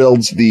 he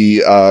builds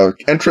the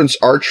entrance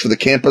arch for the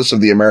campus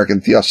of the American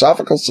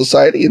Theosophical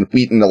Society in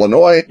Wheaton,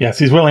 Illinois. Yes,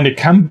 he's willing to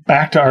come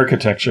back to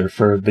architecture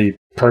for the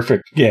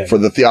perfect gig. For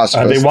the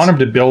Theosophists. They want him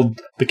to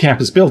build the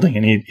campus building,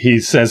 and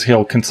he says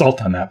he'll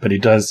consult on that, but he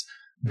does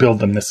build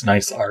them this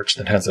nice arch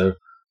that has a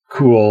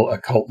cool,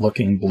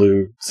 occult-looking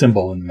blue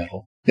symbol in the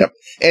middle. Yep.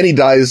 And he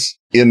dies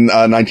in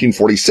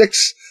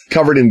 1946,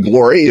 covered in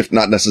glory, if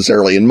not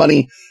necessarily in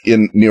money,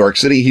 in New York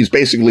City. He's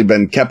basically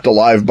been kept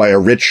alive by a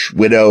rich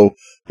widow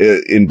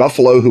in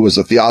Buffalo who was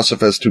a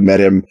theosophist who met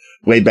him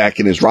way back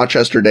in his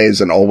Rochester days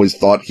and always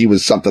thought he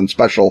was something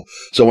special.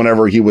 So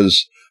whenever he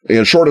was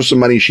short of some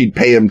money, she'd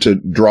pay him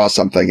to draw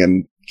something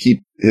and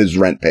keep his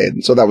rent paid.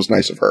 And so that was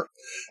nice of her.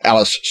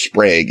 Alice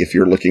Sprague, if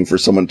you're looking for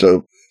someone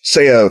to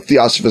say a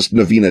theosophist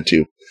novena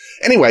to.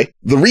 Anyway,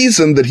 the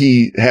reason that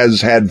he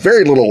has had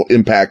very little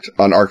impact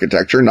on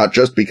architecture, not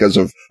just because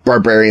of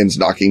barbarians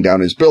knocking down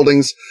his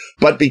buildings,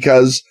 but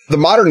because the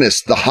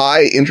modernists, the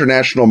high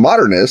international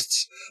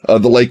modernists, the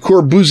Le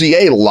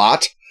Corbusier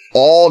lot,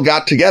 all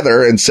got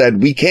together and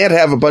said, we can't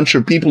have a bunch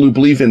of people who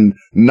believe in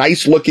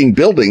nice-looking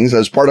buildings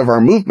as part of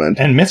our movement.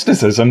 And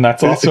mysticism,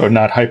 that's also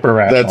not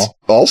hyper-rational. That's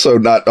also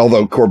not,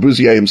 although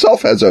Corbusier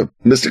himself has a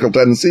mystical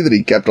tendency that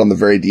he kept on the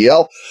very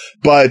DL.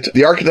 But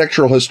the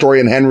architectural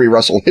historian Henry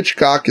Russell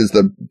Hitchcock is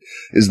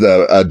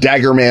the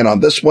dagger man on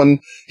this one.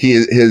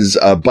 His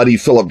buddy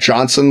Philip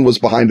Johnson was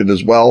behind it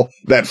as well.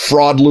 That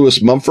fraud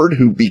Louis Mumford,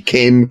 who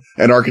became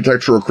an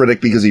architectural critic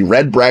because he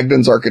read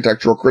Bragdon's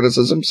architectural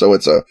criticism. So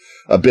it's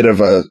a bit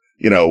of a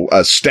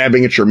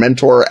stabbing at your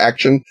mentor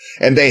action.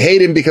 And they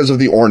hate him because of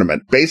the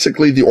ornament.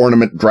 Basically, the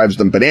ornament drives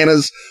them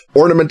bananas.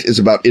 Ornament is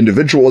about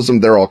individualism.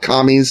 They're all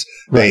commies.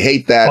 Right. They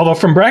hate that. Although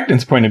from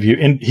Bragdon's point of view,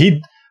 and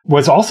he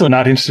was also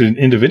not interested in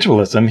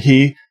individualism.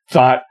 He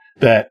thought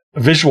that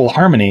visual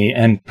harmony,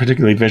 and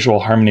particularly visual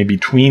harmony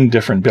between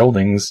different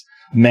buildings,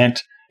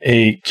 meant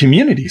a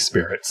community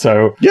spirit.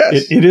 So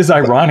yes. it is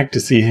ironic to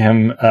see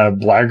him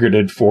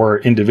blackguarded for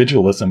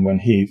individualism when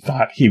he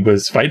thought he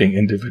was fighting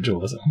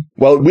individualism.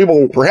 Well, we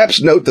will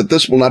perhaps note that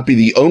this will not be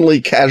the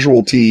only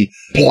casualty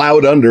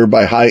plowed under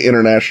by high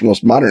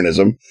internationalist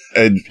modernism.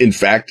 In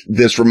fact,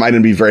 this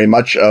reminded me very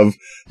much of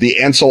the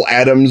Ansel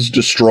Adams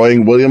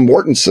destroying William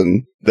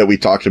Mortensen that we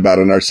talked about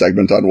in our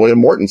segment on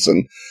William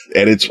Mortensen.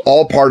 And it's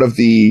all part of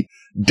the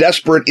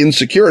desperate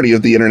insecurity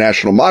of the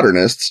international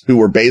modernists, who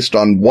were based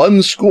on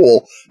one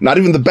school, not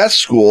even the best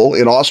school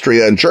in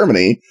Austria and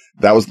Germany.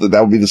 That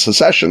would be the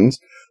secessions.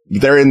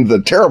 They're in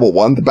the terrible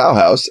one, the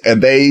Bauhaus,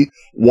 and they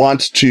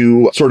want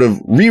to sort of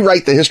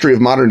rewrite the history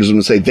of modernism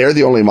and say they're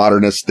the only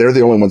modernists, they're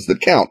the only ones that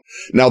count.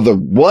 Now, the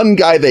one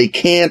guy they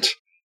can't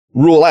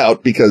rule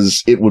out,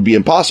 because it would be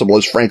impossible,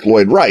 is Frank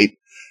Lloyd Wright.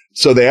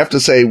 So they have to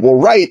say, well,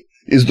 Wright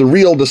is the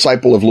real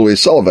disciple of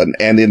Louis Sullivan.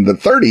 And in the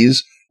 30s,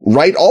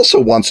 Wright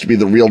also wants to be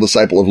the real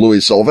disciple of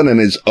Louis Sullivan,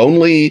 and his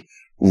only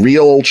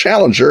real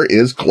challenger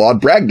is Claude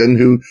Bragdon,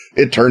 who,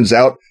 it turns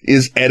out,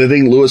 is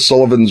editing Louis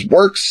Sullivan's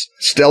works,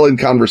 still in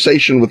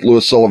conversation with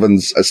Louis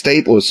Sullivan's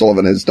estate. Louis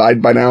Sullivan has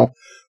died by now,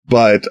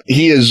 but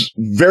he is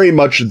very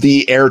much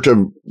the heir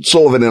to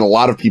Sullivan in a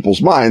lot of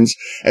people's minds.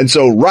 And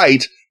so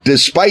Wright,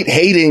 despite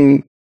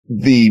hating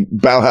the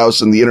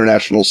Bauhaus and the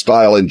international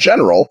style in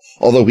general,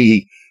 although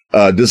he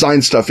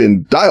designed stuff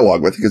in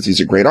dialogue with it because he's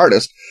a great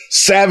artist,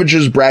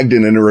 savages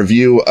Bragdon in a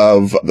review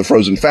of The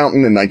Frozen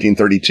Fountain in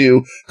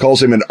 1932,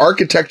 calls him an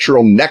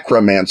architectural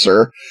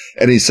necromancer,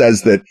 and he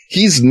says that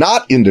he's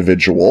not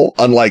individual,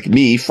 unlike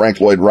me, Frank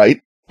Lloyd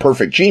Wright,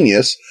 perfect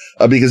genius,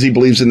 because he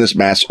believes in this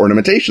mass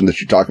ornamentation that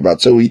you talk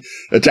about. So he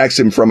attacks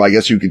him from, I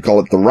guess you could call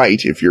it the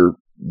right, if you're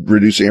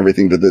reducing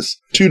everything to this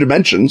 2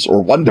 dimensions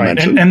or 1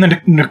 dimension. Right. And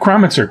the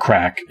necromancer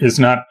crack is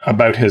not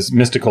about his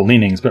mystical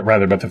leanings, but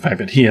rather about the fact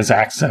that he has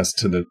access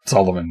to the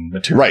Sullivan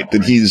material. Right.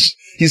 That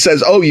he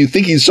says, oh, you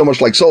think he's so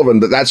much like Sullivan,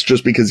 but that's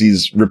just because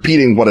he's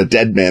repeating what a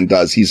dead man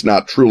does. He's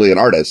not truly an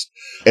artist.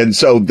 And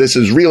so this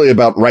is really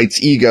about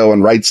Wright's ego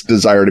and Wright's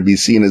desire to be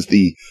seen as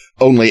the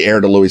only heir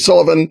to Louis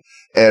Sullivan.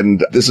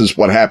 And this is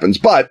what happens.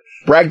 But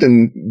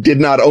Bragdon did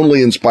not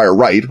only inspire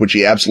Wright, which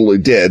he absolutely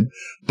did,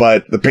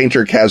 but the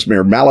painter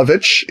Kazimir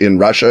Malevich in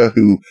Russia,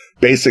 who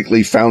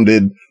basically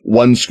founded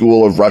one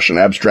school of Russian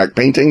abstract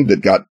painting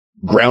that got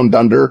ground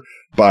under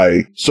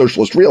by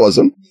socialist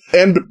realism.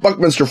 And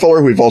Buckminster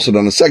Fuller, who we've also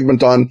done a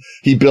segment on,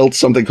 he built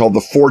something called the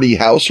 4D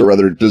house, or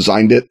rather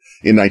designed it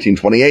in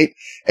 1928.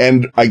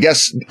 And I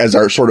guess as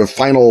our sort of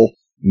final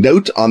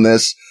note on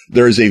this,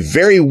 there is a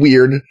very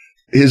weird,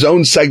 his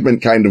own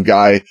segment kind of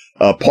guy,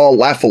 Paul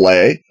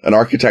Lafollette, an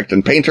architect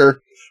and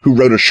painter, who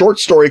wrote a short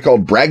story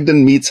called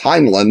Bragdon Meets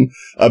Heinlein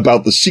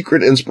about the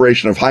secret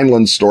inspiration of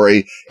Heinlein's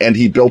story, and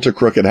he built a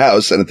crooked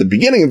house. And at the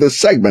beginning of this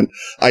segment,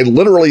 I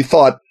literally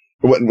thought,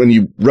 when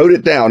you wrote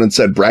it down and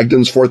said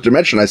Bragdon's 4th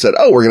dimension, I said,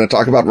 oh, we're going to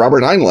talk about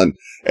Robert Heinlein.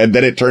 And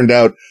then it turned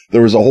out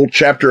there was a whole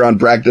chapter on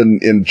Bragdon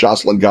in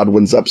Jocelyn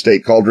Godwin's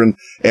Upstate Cauldron,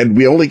 and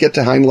we only get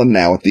to Heinlein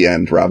now at the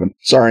end, Robin.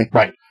 Sorry.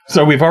 Right.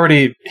 So we've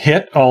already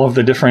hit all of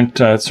the different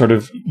sort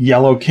of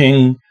Yellow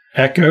King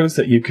echoes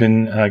that you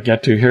can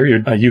get to here.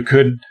 You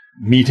could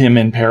meet him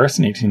in Paris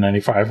in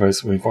 1895,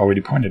 as we've already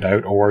pointed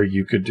out, or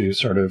you could do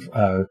sort of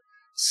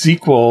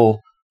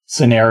sequel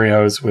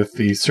scenarios with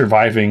the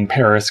surviving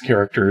Paris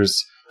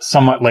characters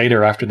somewhat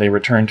later after they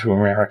return to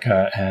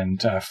America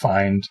and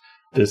find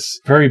this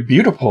very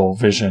beautiful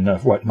vision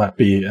of what might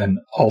be an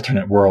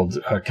alternate world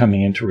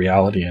coming into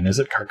reality. And is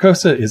it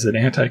Carcosa? Is it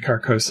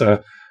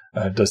anti-Carcosa?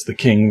 Does the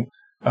king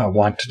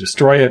want to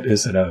destroy it?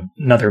 Is it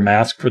another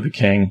mask for the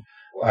king?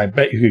 I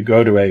bet you could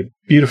go to a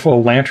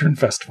beautiful lantern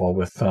festival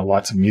with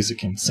lots of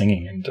music and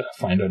singing and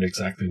find out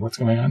exactly what's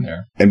going on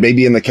there. And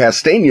maybe in the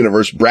Castaigne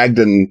universe,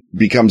 Bragdon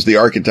becomes the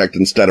architect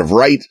instead of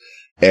Wright.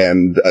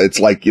 And it's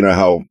like, you know,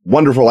 how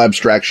wonderful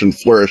abstraction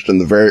flourished in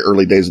the very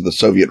early days of the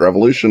Soviet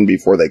Revolution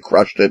before they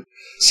crushed it.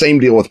 Same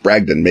deal with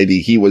Bragdon.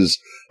 Maybe he was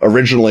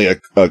originally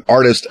an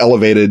artist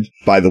elevated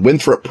by the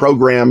Winthrop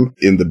program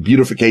in the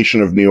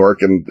beautification of New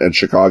York and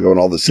Chicago and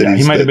all the cities. Yeah,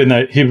 he might have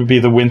been he would be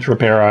the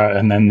Winthrop era,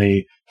 and then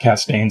the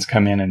Castaignes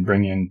come in and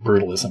bring in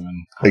brutalism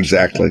and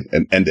exactly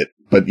and end it.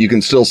 But you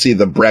can still see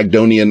the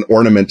Bragdonian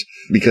ornament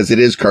because it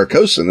is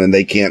Carcosan and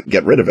they can't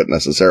get rid of it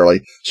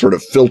necessarily, sort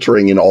of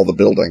filtering in all the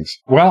buildings.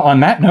 Well, on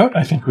that note,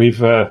 I think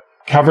we've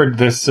covered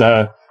this.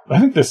 I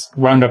think this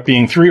wound up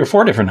being 3 or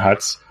 4 different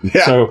huts.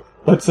 Yeah. So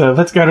let's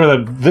get out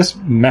of this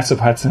mess of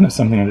huts into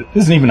something that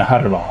isn't even a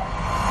hut at all.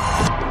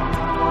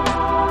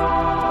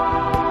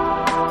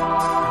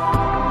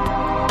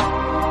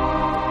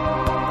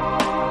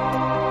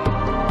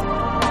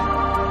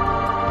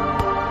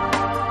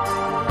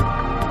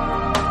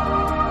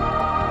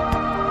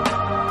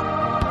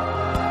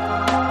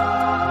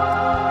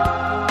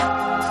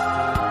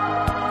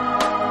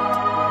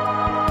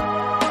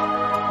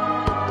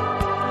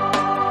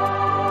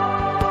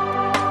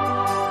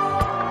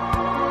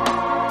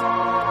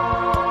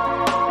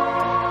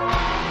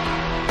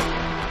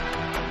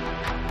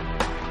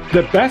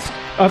 The best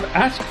of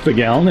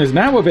Askfageln is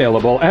now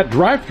available at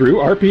Drive-Thru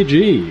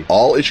RPG.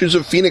 All issues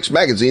of Phoenix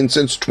Magazine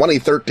since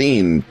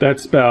 2013.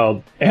 That's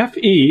spelled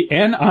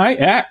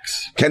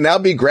F-E-N-I-X. Can now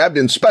be grabbed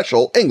in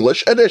special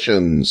English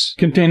editions.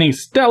 Containing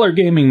stellar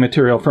gaming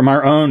material from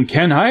our own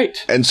Ken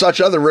Hite. And such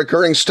other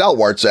recurring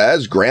stalwarts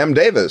as Graham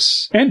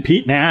Davis. And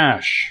Pete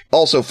Nash.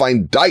 Also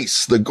find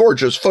Dice, the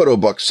gorgeous photo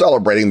book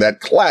celebrating that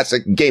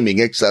classic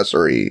gaming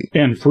accessory.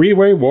 And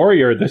Freeway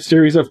Warrior, the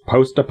series of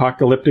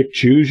post-apocalyptic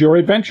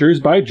choose-your-adventures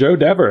by Joe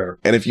Dever.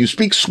 And if you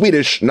speak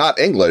Swedish, not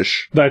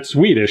English... That's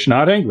Swedish,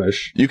 not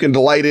English. You can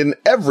delight in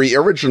every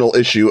original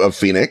issue of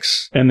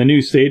Phoenix. And the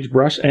new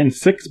Sagebrush and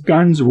Six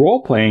Guns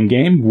role-playing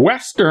game,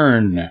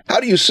 Western. How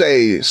do you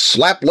say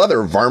slap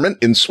leather varmint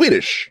in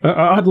Swedish?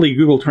 Oddly,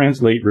 Google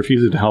Translate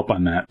refuses to help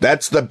on that.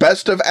 That's the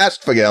best of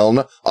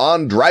Askfageln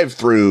on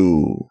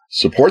Drive-Thru.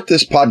 Support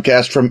this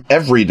podcast from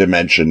every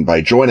dimension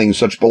by joining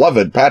such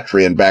beloved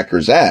Patreon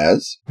backers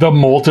as... The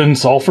Molten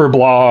Sulfur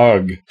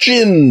Blog.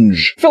 Ginge.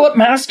 Philip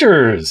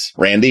Masters.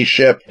 Randy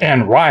Ship.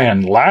 And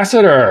Ryan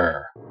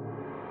Lassiter.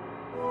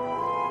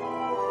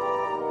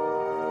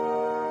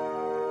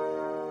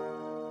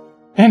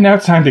 And now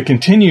it's time to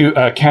continue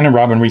Ken and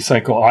Robin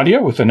Recycle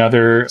Audio with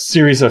another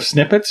series of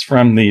snippets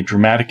from the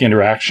dramatic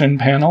interaction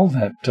panel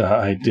that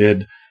I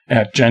did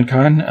at Gen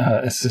Con,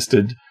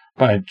 assisted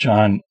by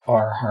John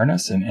R.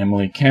 Harness and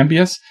Emily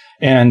Cambias.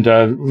 And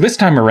this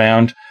time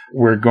around,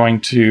 we're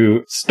going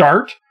to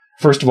start,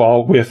 first of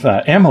all, with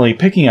Emily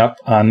picking up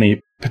on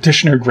the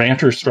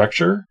petitioner-grantor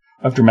structure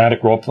of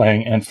dramatic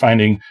role-playing and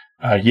finding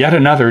yet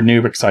another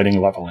new exciting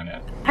level in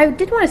it. I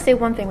did want to say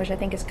one thing, which I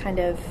think is kind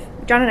of...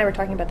 John and I were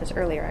talking about this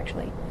earlier,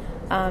 actually,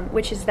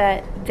 which is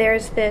that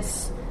there's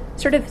this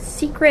sort of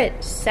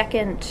secret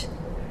second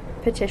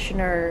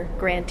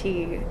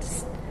petitioner-grantee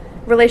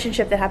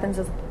relationship that happens,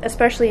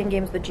 especially in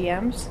games with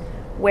GMs,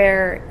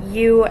 where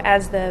you,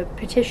 as the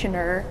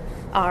petitioner,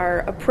 are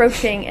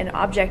approaching an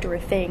object or a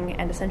thing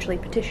and essentially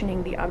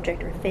petitioning the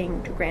object or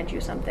thing to grant you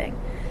something.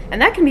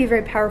 And that can be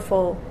very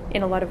powerful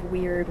in a lot of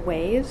weird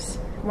ways.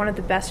 One of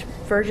the best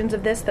versions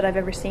of this that I've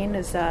ever seen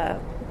is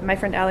my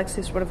friend Alex,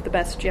 who's one of the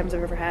best GMs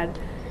I've ever had,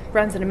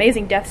 runs an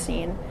amazing death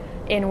scene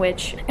in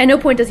which, at no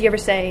point does he ever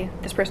say,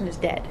 this person is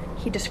dead.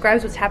 He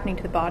describes what's happening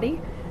to the body,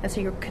 and so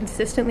you're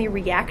consistently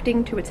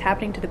reacting to what's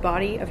happening to the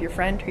body of your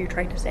friend who you're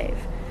trying to save.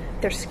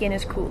 Their skin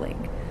is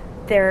cooling.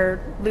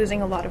 They're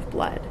losing a lot of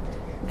blood.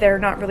 They're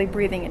not really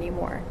breathing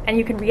anymore. And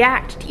you can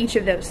react to each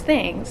of those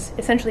things,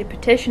 essentially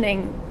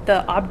petitioning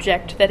the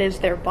object that is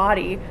their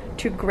body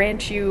to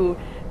grant you,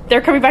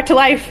 they're coming back to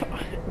life.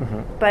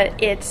 Mm-hmm.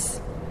 But it's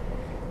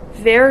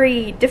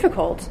very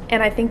difficult,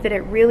 and I think that it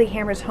really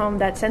hammers home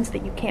that sense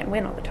that you can't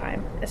win all the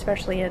time,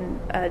 especially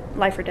in a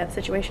life or death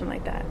situation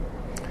like that.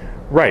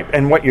 Right,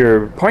 and what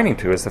you're pointing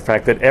to is the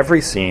fact that every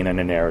scene in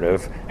a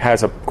narrative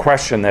has a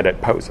question that it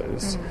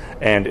poses. Mm-hmm.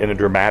 And in a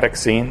dramatic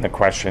scene, the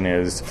question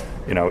is,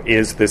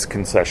 is this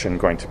concession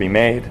going to be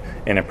made?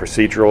 In a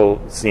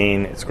procedural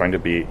scene, it's going to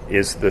be,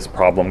 is this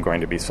problem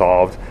going to be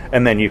solved?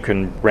 And then you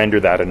can render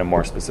that in a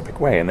more specific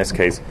way. In this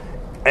case,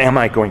 am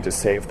I going to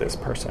save this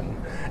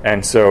person?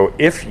 And so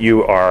if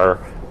you are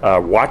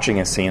watching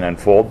a scene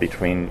unfold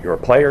between your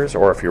players,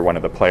 or if you're one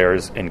of the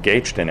players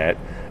engaged in it,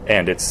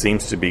 and it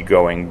seems to be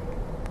going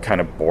kind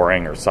of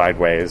boring or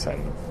sideways,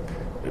 and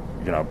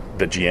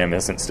the GM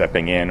isn't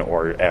stepping in,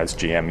 or as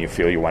GM you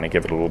feel you want to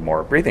give it a little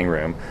more breathing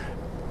room,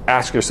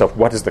 ask yourself,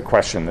 what is the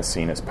question the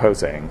scene is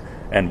posing,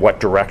 and what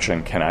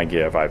direction can I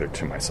give either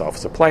to myself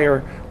as a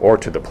player or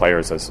to the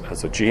players as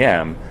a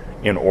GM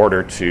in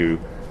order to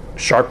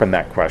sharpen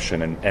that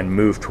question and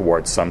move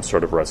towards some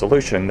sort of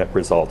resolution that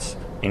results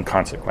in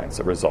consequence,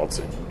 that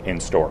results in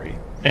story.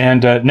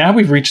 And now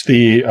we've reached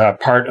the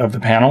part of the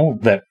panel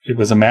that it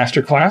was a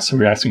masterclass, so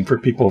we're asking for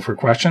people for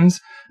questions.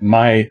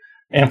 My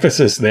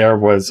emphasis there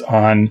was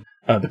on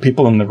the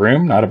people in the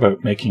room, not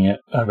about making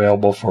it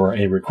available for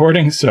a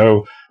recording.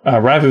 So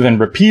rather than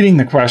repeating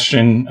the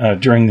question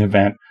during the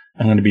event,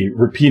 I'm going to be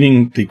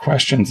repeating the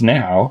questions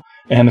now.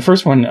 And the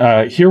first one,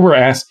 here we're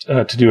asked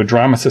to do a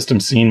drama system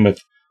scene with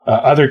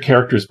other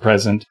characters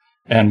present,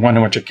 and one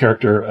in which a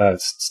character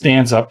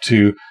stands up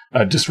to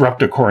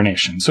disrupt a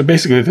coronation. So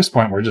basically at this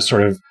point, we're just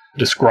sort of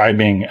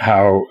describing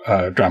how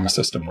drama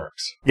system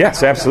works.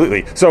 Yes,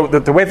 absolutely. So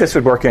the way this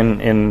would work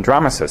in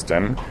drama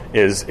system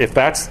is if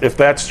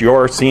that's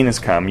your scene has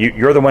come,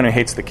 you're the one who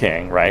hates the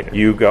king, right?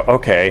 You go,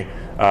 okay,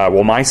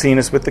 well, my scene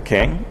is with the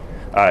king.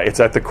 It's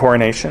at the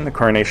coronation. The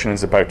coronation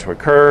is about to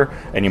occur,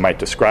 and you might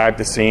describe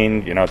the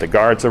scene. The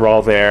guards are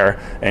all there.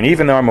 And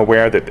even though I'm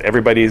aware that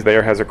everybody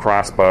there has a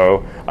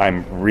crossbow,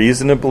 I'm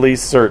reasonably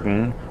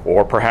certain,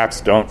 or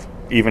perhaps don't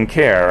even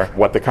care,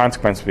 what the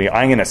consequence would be.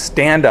 I'm going to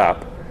stand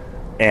up,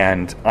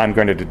 and I'm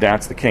going to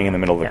denounce the king in the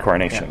middle of the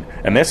coronation.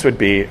 Yeah. And this would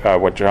be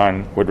what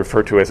John would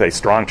refer to as a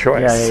strong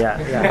choice.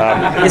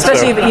 Yeah.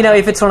 Especially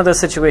if it's one of those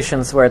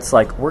situations where it's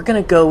like, we're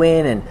going to go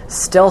in and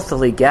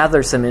stealthily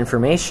gather some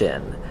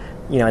information,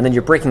 and then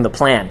you're breaking the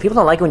plan. People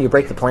don't like it when you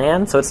break the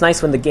plan, so it's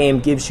nice when the game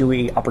gives you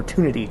the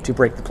opportunity to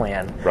break the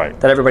plan. Right.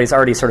 That everybody's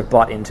already sort of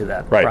bought into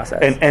that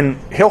process. And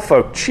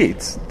Hillfolk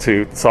cheats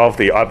to solve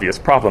the obvious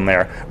problem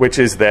there, which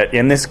is that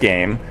in this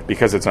game,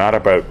 because it's not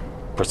about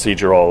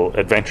procedural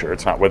adventure,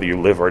 it's not whether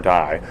you live or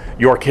die,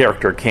 your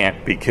character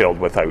can't be killed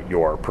without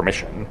your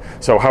permission.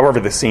 So however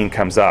the scene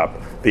comes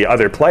up, the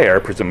other player,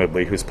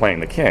 presumably who's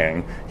playing the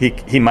king,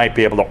 he might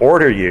be able to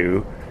order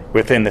you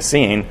within the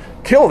scene,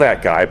 kill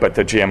that guy, but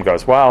the GM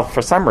goes, well,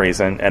 for some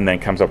reason, and then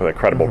comes up with a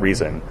credible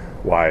reason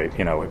why,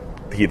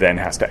 he then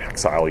has to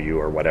exile you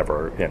or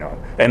whatever,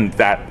 And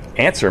that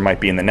answer might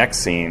be in the next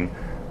scene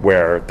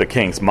where the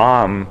king's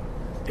mom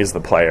is the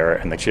player,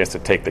 and that she has to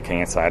take the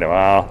king aside.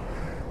 Well,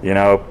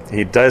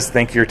 he does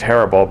think you're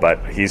terrible,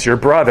 but he's your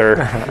brother,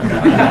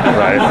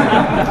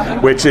 right?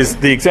 Which is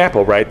the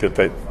example, right?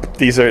 That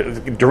these are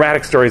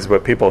dramatic stories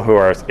about people who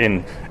are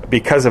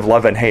because of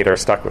love and hate, are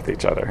stuck with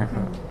each other.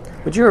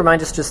 Would you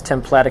remind us just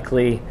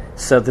templatically,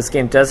 so this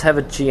game does have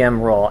a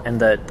GM role,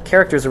 and the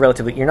characters are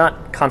you're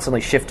not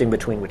constantly shifting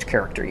between which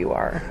character you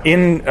are.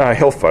 In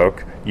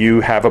Hillfolk,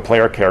 you have a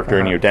player character,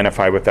 and you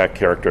identify with that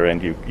character,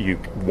 and you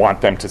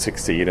want them to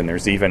succeed, and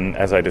there's even,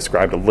 as I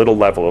described, a little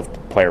level of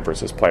player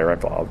versus player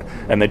involved.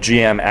 And the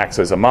GM acts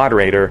as a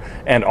moderator,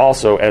 and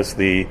also as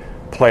the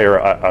player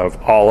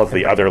of all of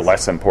the other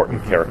less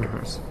important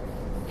characters.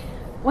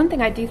 One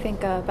thing I do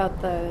think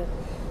about the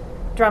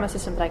drama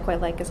system that I quite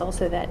like is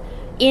also that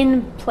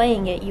in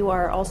playing it, you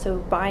are also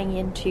buying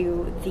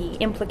into the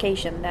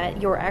implication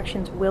that your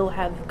actions will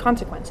have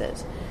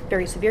consequences,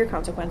 very severe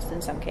consequences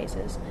in some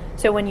cases.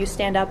 So when you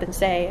stand up and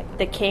say,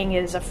 the king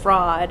is a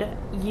fraud,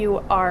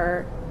 you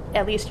are,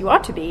 at least you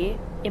ought to be,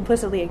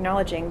 implicitly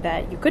acknowledging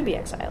that you could be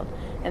exiled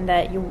and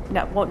that you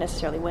won't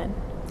necessarily win.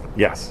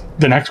 Yes.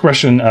 The next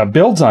question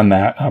builds on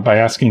that by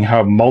asking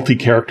how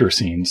multi-character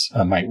scenes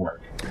might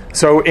work.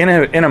 So in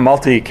a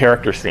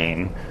multi-character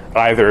scene,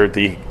 either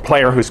the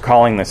player who's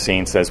calling the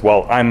scene says,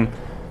 well, I'm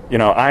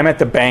at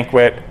the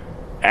banquet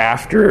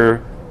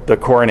after the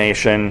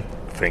coronation.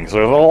 Things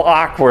are a little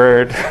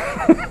awkward.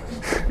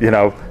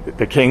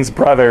 The king's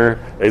brother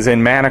is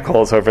in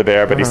manacles over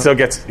there, but he's still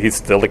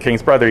the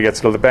king's brother. He gets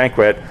to the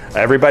banquet.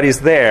 Everybody's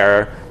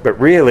there, but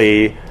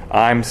really,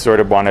 I'm sort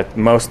of want to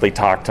mostly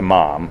talk to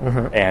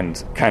mom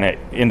and kind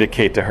of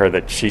indicate to her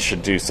that she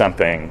should do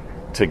something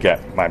to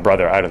get my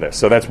brother out of this.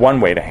 So that's one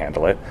way to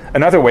handle it.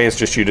 Another way is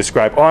just you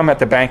describe, I'm at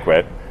the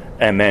banquet,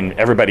 and then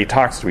everybody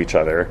talks to each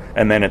other,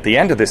 and then at the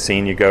end of the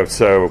scene you go,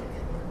 so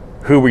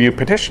who were you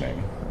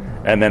petitioning?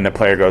 And then the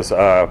player goes,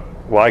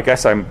 well, I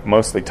guess I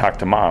mostly talked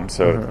to mom.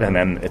 So, and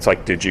then it's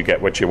like, did you get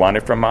what you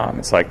wanted from mom?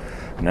 It's like,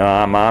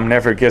 no, mom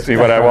never gives me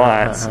what I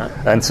want.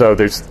 And so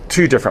there's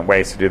two different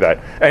ways to do that.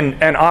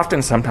 And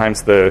often,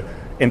 sometimes the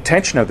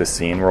intention of the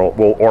scene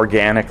will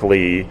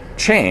organically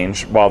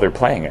change while they're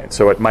playing it.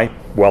 So it might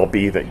well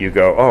be that you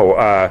go,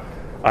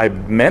 I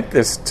meant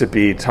this to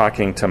be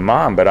talking to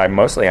mom, but I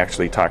mostly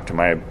actually talked to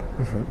my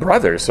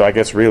brother. So I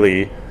guess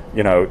really,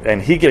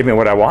 and he gave me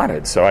what I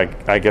wanted, so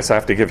I guess I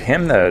have to give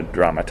him the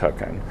drama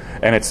token.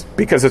 And it's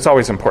because it's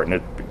always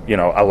important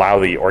to, allow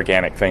the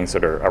organic things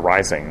that are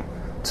arising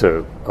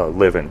to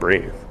live and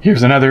breathe.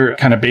 Here's another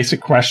kind of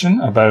basic question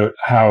about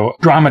how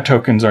drama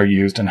tokens are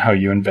used and how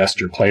you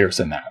invest your players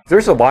in that.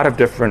 There's a lot of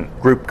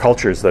different group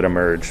cultures that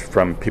emerge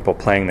from people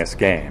playing this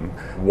game.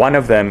 One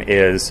of them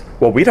is,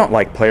 well, we don't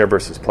like player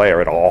versus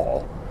player at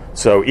all.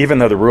 So even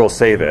though the rules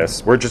say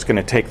this, we're just going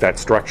to take that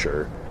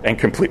structure and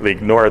completely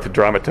ignore the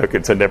drama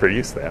tokens and never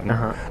use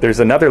them. There's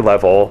another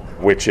level,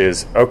 which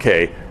is,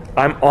 okay,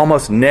 I'm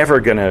almost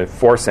never going to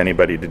force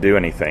anybody to do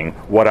anything.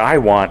 What I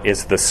want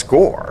is the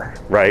score,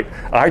 right?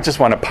 I just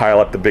want to pile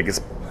up the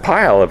biggest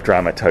pile of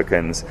drama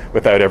tokens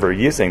without ever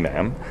using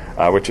them,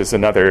 which is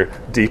another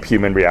deep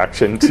human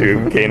reaction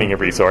to gaining a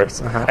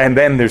resource. And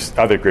then there's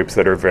other groups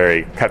that are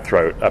very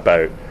cutthroat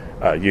about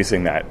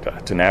using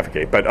that to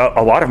navigate. But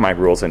a lot of my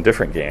rules in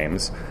different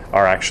games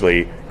are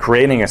actually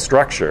creating a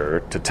structure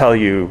to tell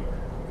you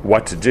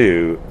what to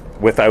do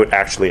without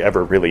actually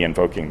ever really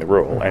invoking the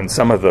rule. And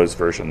some of those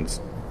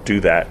versions do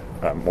that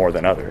more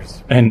than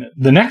others. And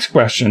the next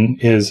question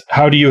is,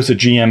 how do you as a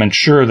GM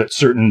ensure that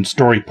certain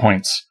story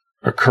points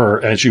occur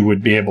as you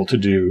would be able to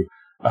do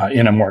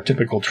in a more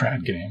typical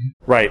trad game?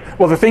 Right.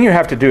 Well, the thing you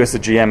have to do as a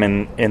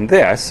GM in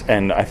this,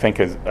 and I think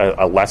is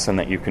a lesson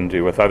that you can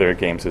do with other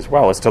games as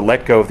well, is to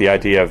let go of the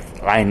idea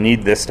of, I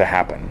need this to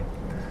happen.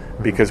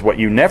 Because what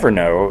you never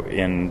know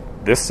in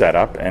this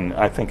setup, and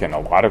I think in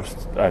a lot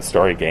of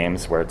story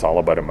games where it's all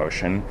about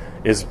emotion,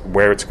 is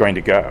where it's going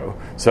to go.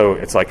 So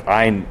it's like,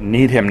 I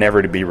need him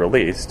never to be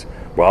released.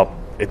 Well,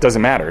 it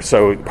doesn't matter.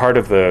 So part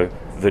of the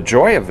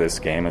joy of this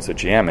game as a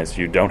GM is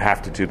you don't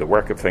have to do the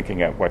work of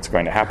thinking of what's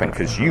going to happen,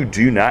 because you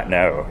do not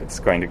know.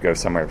 It's going to go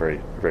somewhere very,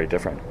 very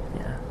different.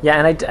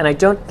 Yeah, and I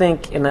don't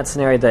think in that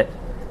scenario that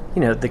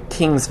the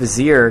king's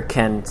vizier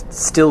can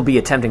still be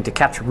attempting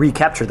to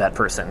recapture that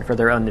person for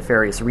their own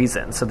nefarious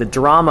reasons. So the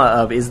drama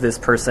of, is this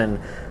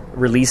person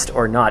released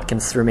or not,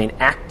 can remain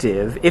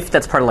active if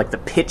that's part of like the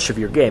pitch of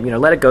your game.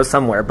 Let it go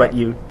somewhere, but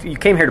you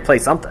came here to play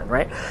something,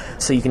 right?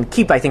 So you can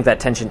keep, I think, that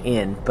tension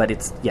in. But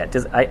it's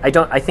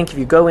I think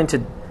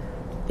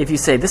if you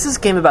say this is a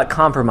game about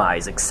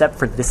compromise except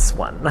for this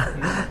one,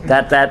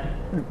 that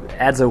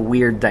adds a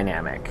weird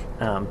dynamic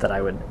that I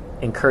would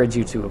encourage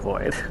you to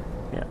avoid.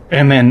 Yeah.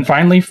 And then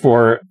finally,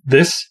 for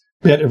this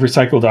bit of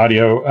recycled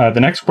audio,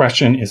 the next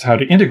question is how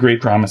to integrate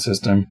drama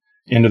system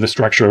into the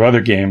structure of other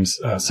games,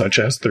 such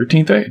as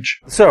 13th Age.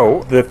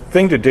 So the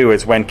thing to do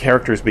is when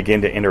characters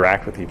begin to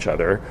interact with each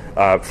other,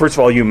 first of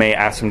all, you may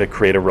ask them to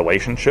create a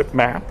relationship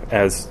map,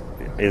 as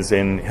is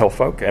in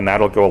Hillfolk, and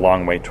that'll go a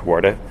long way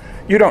toward it.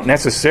 You don't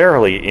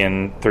necessarily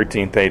in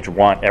 13th Age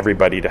want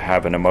everybody to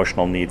have an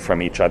emotional need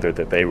from each other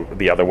that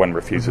the other one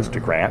refuses to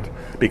grant,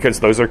 because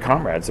those are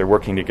comrades. They're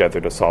working together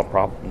to solve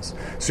problems.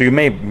 So you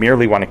may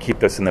merely want to keep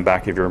this in the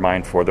back of your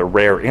mind for the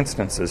rare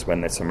instances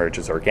when this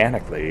emerges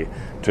organically,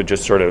 to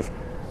just sort of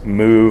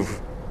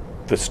move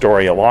the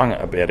story along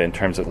a bit in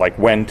terms of, like,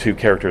 when two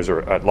characters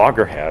are at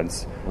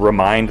loggerheads,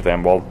 remind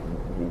them, well,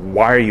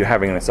 why are you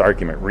having this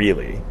argument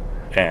really?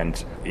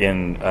 And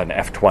in an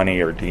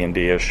F20 or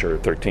D&D-ish or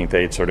 13th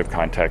Age sort of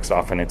context,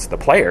 often it's the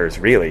players,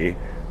 really,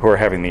 who are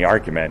having the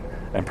argument.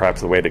 And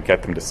perhaps the way to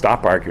get them to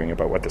stop arguing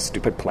about what the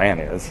stupid plan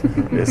is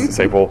to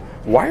say, well,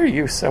 why are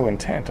you so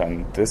intent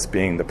on this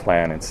being the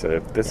plan instead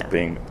of this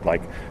being,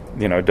 like,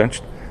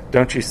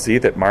 don't you see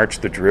that Marge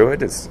the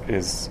Druid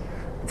is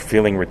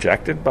feeling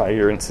rejected by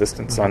your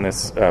insistence on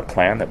this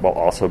plan that will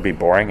also be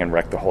boring and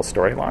wreck the whole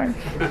storyline?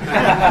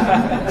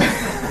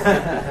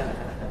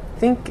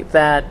 I think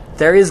that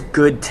there is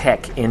good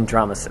tech in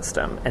Drama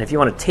System, and if you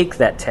want to take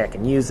that tech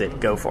and use it,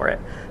 go for it.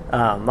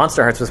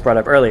 Monster Hearts was brought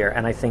up earlier,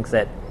 and I think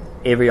that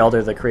Avery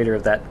Alder, the creator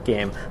of that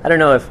game, I don't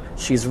know if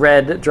she's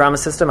read Drama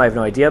System, I have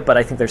no idea, but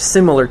I think there's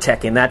similar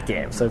tech in that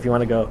game, so if you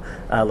want to go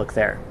look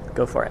there,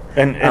 go for it.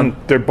 And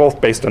they're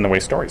both based on the way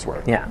stories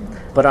work. Yeah,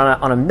 but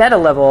on a meta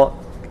level,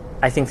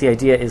 I think the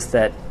idea is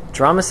that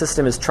drama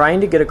system is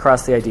trying to get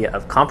across the idea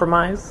of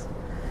compromise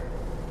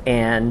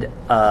and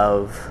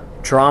of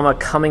drama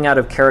coming out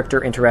of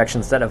character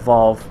interactions that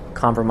involve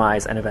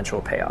compromise and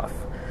eventual payoff.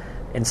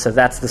 And so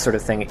that's the sort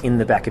of thing in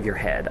the back of your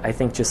head. I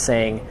think just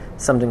saying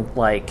something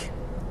like,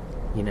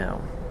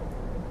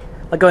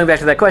 like going back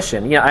to that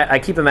question, I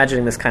keep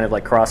imagining this kind of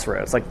like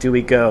crossroads. Like, do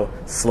we go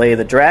slay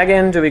the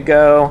dragon? Do we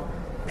go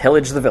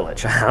pillage the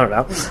village? I don't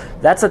know.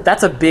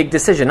 That's a big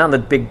decision, not the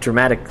big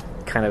dramatic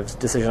kind of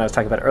decision I was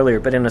talking about earlier,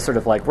 but in a sort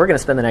of like, we're going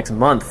to spend the next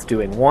month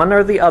doing one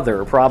or the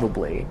other,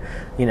 probably,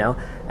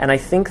 And I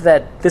think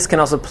that this can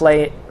also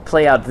play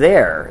out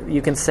there.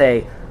 You can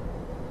say,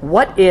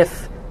 what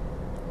if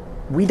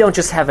we don't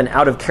just have an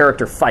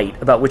out-of-character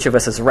fight about which of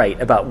us is right,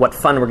 about what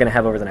fun we're going to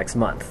have over the next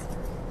month?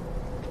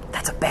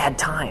 That's a bad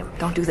time.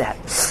 Don't do that.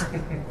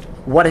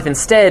 What if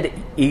instead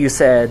you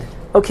said,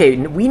 okay,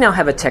 we now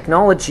have a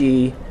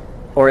technology,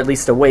 or at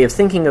least a way of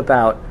thinking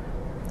about,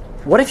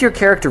 what if your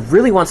character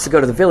really wants to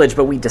go to the village,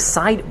 but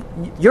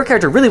your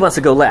character really wants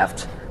to go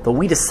left, but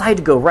we decide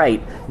to go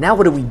right. Now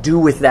what do we do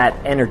with that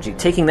energy?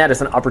 Taking that as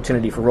an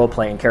opportunity for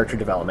role-playing and character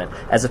development,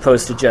 as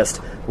opposed to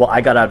just, well,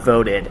 I got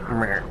outvoted,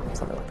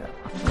 something like that.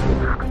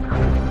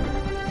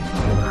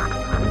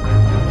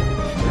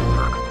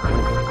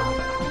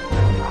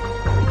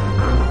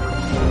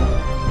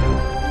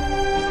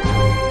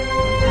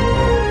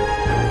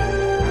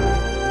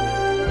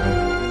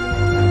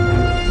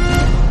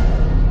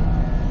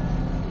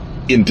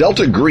 In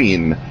Delta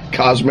Green,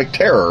 cosmic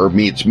terror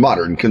meets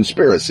modern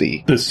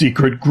conspiracy. The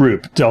secret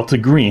group Delta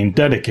Green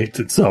dedicates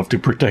itself to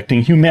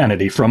protecting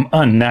humanity from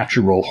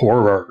unnatural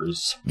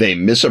horrors. They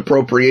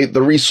misappropriate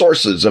the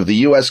resources of the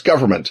U.S.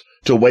 government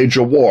to wage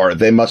a war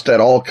they must at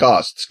all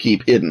costs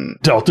keep hidden.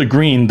 Delta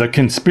Green, the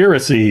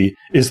conspiracy,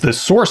 is the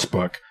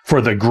sourcebook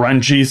for the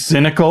grungy,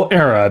 cynical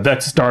era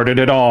that started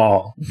it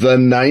all. The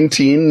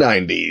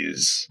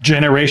 1990s.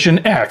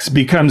 Generation X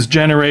becomes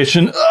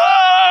Generation...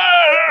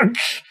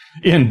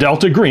 In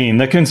Delta Green,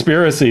 the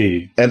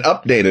conspiracy. An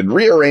updated,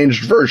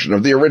 rearranged version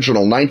of the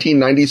original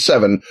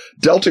 1997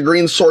 Delta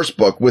Green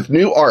sourcebook with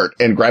new art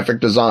and graphic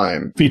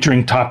design.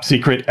 Featuring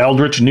top-secret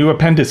eldritch new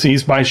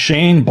appendices by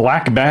Shane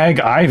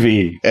Blackbag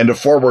Ivy. And a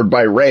foreword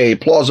by Ray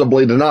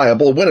Plausibly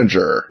Deniable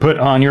Wininger. Put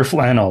on your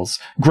flannels,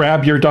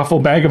 grab your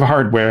duffel bag of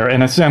hardware,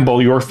 and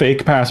assemble your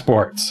fake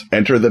passports.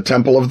 Enter the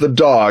Temple of the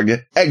Dog,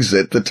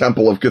 exit the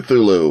Temple of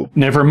Cthulhu.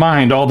 Never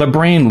mind all the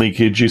brain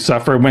leakage you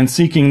suffer when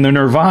seeking the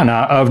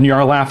nirvana of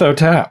Nyarlathotep.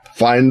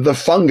 Find the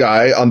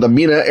fungi on the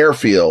Mina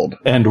airfield.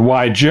 And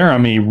why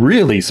Jeremy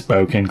really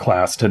spoke in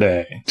class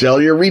today.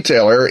 Tell your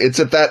retailer it's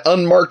at that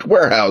unmarked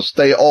warehouse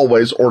they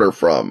always order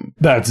from.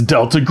 That's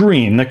Delta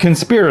Green, the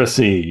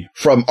conspiracy.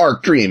 From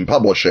Arc Dream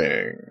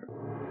Publishing.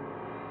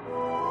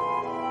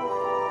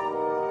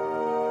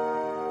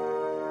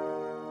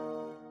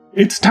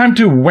 It's time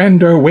to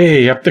wend our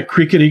way up the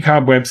creaky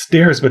cobweb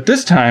stairs, but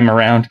this time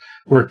around,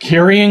 we're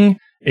carrying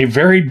a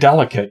very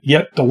delicate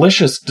yet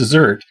delicious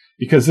dessert,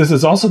 because this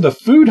is also the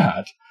food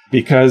hut,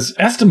 because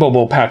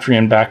estimable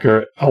Patreon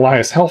backer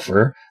Elias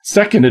Helfer,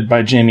 seconded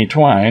by Jamie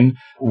Twine,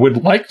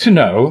 would like to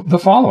know the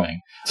following.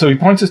 So he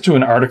points us to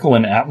an article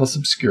in Atlas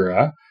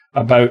Obscura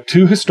about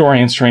two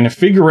historians trying to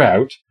figure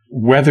out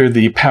whether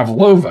the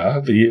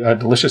pavlova, the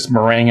delicious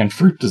meringue and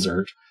fruit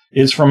dessert,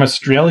 is from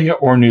Australia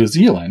or New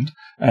Zealand.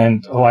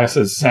 And Elias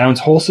says, sounds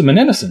wholesome and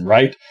innocent,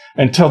 right?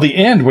 Until the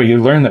end, where you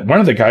learn that one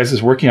of the guys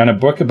is working on a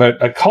book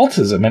about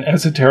occultism and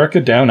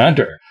esoterica down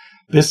under.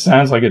 This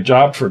sounds like a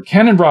job for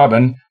Ken and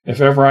Robin,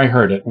 if ever I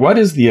heard it. What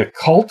is the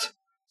occult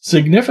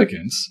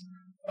significance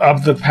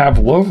of the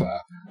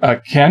pavlova?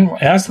 Ken,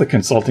 as the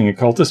consulting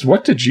occultist,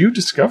 what did you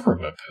discover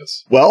about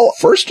this? Well,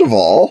 first of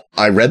all,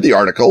 I read the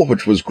article,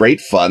 which was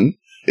great fun.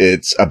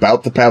 It's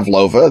about the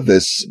pavlova,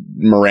 this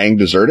meringue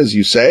dessert, as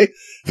you say,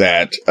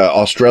 that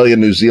Australia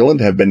and New Zealand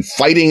have been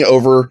fighting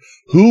over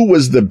who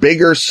was the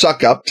bigger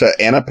suck-up to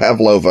Anna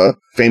Pavlova,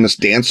 famous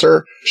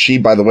dancer. She,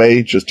 by the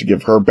way, just to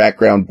give her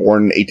background,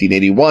 born in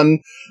 1881,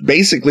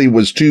 basically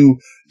was too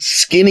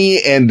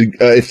skinny and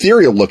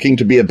ethereal looking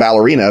to be a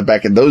ballerina.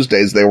 Back in those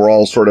days, they were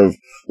all sort of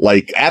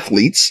like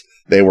athletes.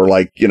 They were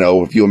like,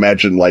 if you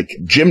imagine like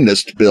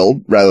gymnast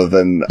build rather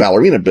than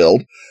ballerina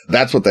build,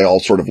 that's what they all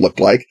sort of looked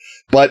like.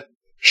 But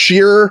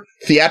sheer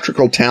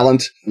theatrical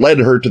talent led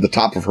her to the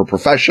top of her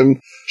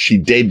profession.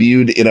 She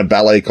debuted in a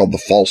ballet called The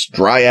False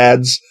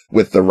Dryads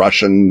with the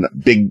Russian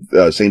big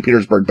St.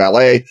 Petersburg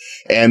Ballet,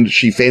 and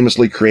she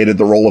famously created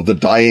the role of the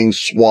Dying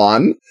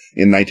Swan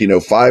in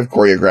 1905,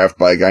 choreographed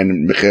by a guy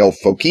named Mikhail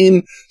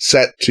Fokine,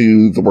 set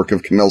to the work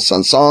of Camille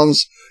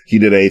Saint-Saëns. He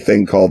did a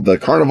thing called the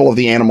Carnival of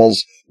the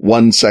Animals.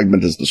 One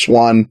segment is the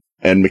Swan,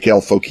 and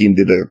Mikhail Fokine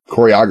did a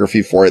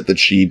choreography for it that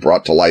she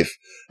brought to life.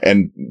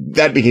 And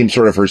that became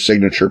sort of her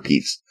signature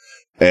piece.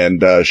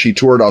 And she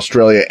toured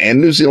Australia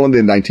and New Zealand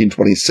in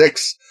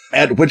 1926,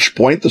 at which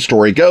point, the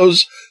story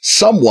goes,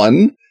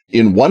 someone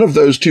in one of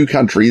those two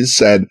countries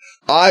said,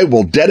 I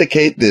will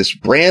dedicate this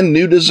brand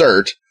new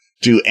dessert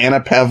to Anna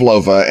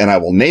Pavlova, and I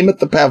will name it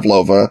the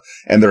Pavlova.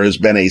 And there has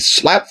been a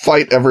slap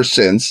fight ever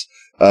since.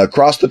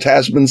 across the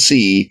Tasman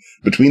Sea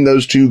between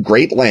those two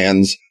great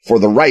lands for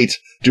the right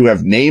to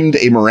have named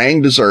a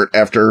meringue dessert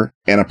after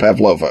Anna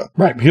Pavlova.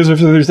 Right, because if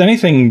there's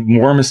anything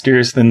more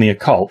mysterious than the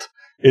occult,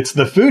 it's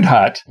the food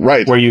hut,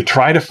 right, where you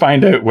try to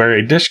find out where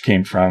a dish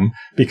came from,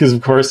 because,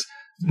 of course,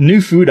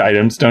 new food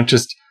items don't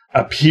just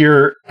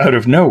appear out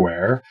of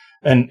nowhere.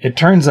 And it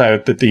turns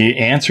out that the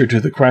answer to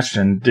the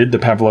question, did the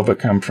pavlova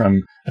come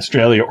from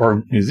Australia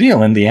or New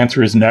Zealand? The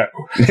answer is no.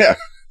 Yeah.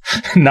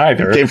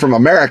 Neither. It came from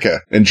America.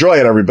 Enjoy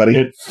it, everybody.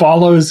 It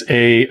follows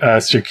a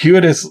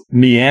circuitous,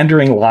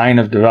 meandering line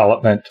of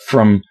development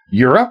from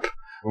Europe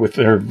with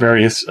their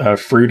various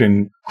fruit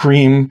and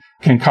cream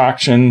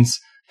concoctions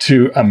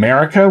to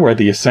America, where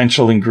the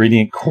essential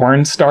ingredient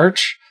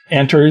cornstarch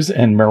enters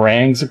and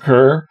meringues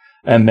occur,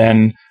 and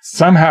then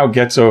somehow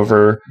gets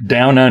over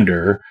down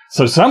under.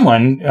 So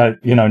someone,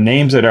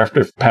 names it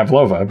after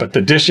Pavlova, but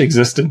the dish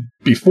existed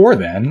before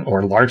then,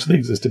 or largely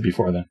existed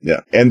before then. Yeah.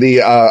 And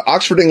the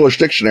Oxford English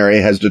Dictionary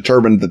has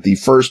determined that the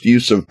first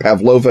use of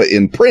Pavlova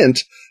in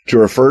print to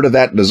refer to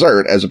that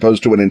dessert, as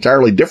opposed to an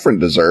entirely different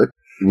dessert,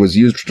 was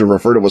used to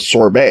refer to a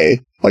sorbet,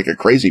 like a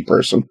crazy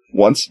person,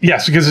 once.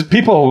 Yes, because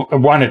people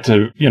wanted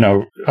to,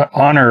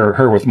 honor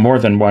her with more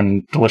than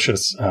one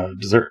delicious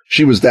dessert.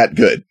 She was that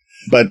good.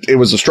 But it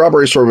was a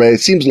strawberry sorbet.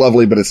 It seems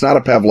lovely, but it's not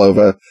a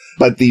pavlova.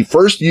 But the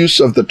first use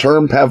of the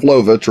term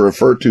pavlova to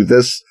refer to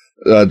this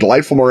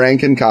delightful meringue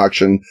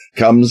concoction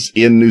comes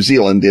in New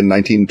Zealand in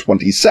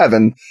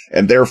 1927,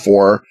 and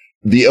therefore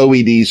the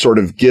OED sort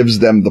of gives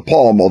them the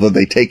palm, although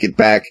they take it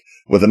back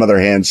with another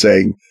hand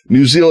saying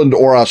New Zealand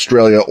or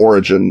Australia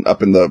origin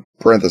up in the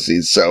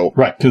parentheses. So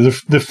right,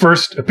 because the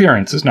first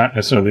appearance is not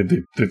necessarily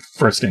the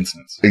first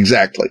instance.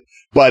 Exactly.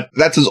 But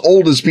that's as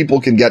old as people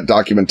can get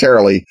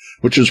documentarily,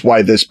 which is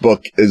why this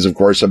book is, of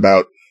course,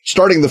 about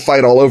starting the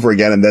fight all over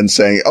again and then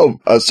saying,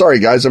 sorry,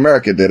 guys,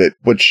 America did it,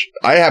 which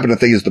I happen to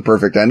think is the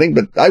perfect ending,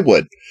 but I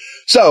would.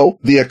 So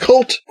the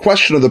occult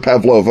question of the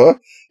pavlova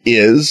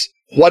is,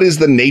 what is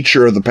the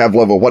nature of the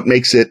pavlova? What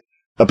makes it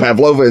a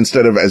pavlova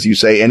instead of, as you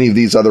say, any of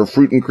these other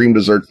fruit and cream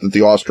desserts that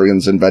the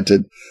Austrians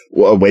invented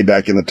way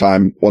back in the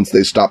time once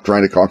they stopped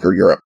trying to conquer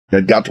Europe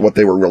and got to what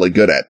they were really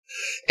good at?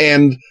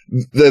 And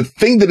the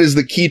thing that is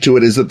the key to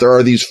it is that there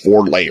are these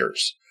 4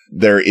 layers.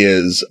 There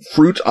is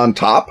fruit on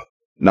top,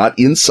 not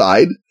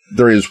inside.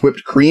 There is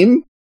whipped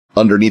cream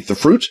underneath the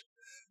fruit.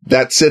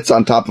 That sits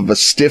on top of a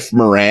stiff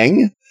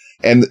meringue.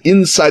 And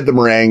inside the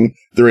meringue,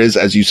 there is,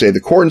 as you say, the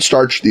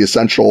cornstarch, the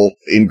essential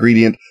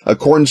ingredient, a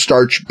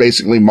cornstarch,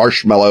 basically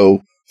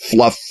marshmallow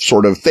fluff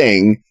sort of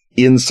thing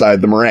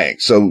inside the meringue.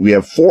 So we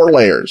have 4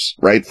 layers,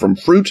 right? From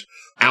fruit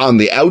on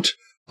the out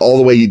all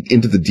the way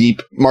into the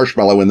deep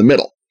marshmallow in the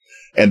middle.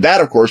 And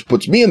that, of course,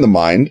 puts me in the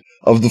mind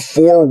of the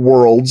 4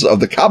 worlds of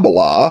the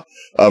Kabbalah,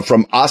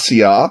 from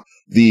Asya,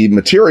 the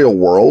material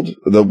world,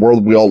 the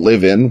world we all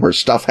live in, where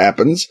stuff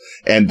happens.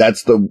 And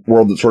that's the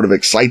world that sort of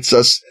excites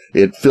us.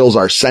 It fills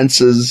our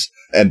senses.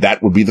 And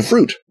that would be the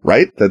fruit,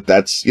 right?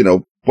 That's,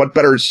 what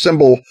better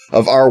symbol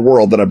of our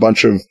world than a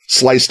bunch of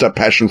sliced up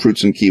passion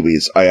fruits and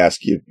kiwis, I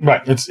ask you.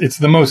 Right. It's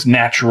the most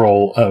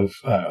natural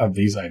of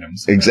these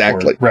items.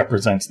 Exactly.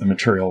 Represents the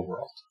material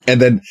world. And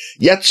then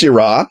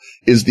Yetzirah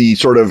is the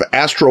sort of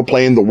astral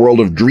plane, the world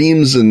of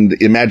dreams and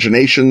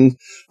imagination,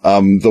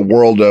 the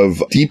world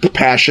of deep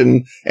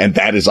passion, and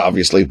that is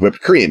obviously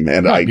whipped cream.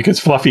 And right, because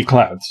fluffy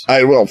clouds.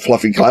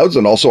 Fluffy clouds,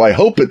 and also I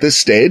hope at this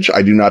stage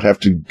I do not have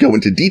to go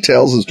into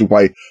details as to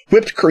why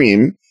whipped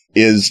cream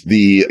is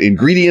the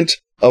ingredient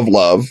of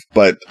love,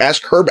 but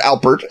ask Herb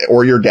Alpert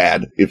or your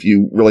dad if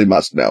you really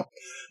must know.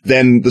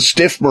 Then the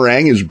stiff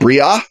meringue is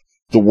Bria,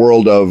 the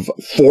world of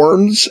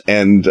forms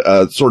and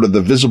sort of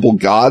the visible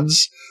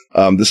gods.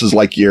 This is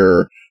like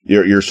your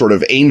sort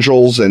of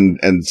angels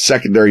and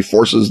secondary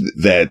forces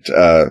that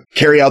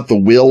carry out the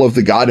will of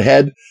the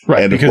Godhead.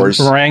 Right, and because of course,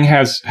 meringue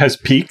has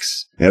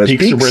peaks.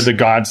 Peaks are where the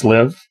gods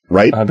live.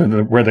 Right.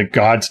 Where the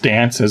gods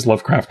dance, as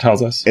Lovecraft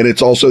tells us. And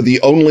it's also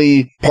the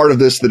only part of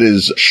this that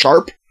is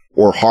sharp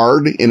or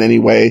hard in any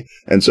way.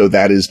 And so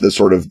that is the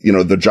sort of,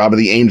 the job of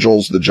the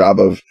angels, the job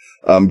of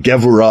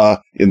Gevurah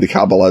in the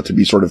Kabbalah, to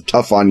be sort of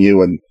tough on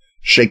you and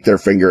shake their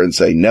finger and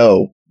say,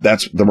 no,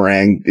 that's the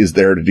meringue is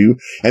there to do.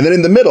 And then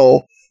in the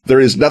middle, there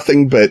is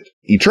nothing but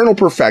eternal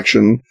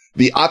perfection,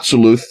 the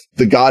Absoluth,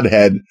 the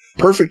Godhead,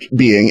 perfect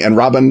being. And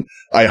Robin,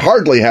 I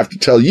hardly have to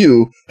tell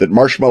you that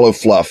marshmallow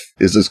fluff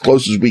is as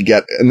close as we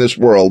get in this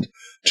world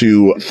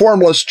to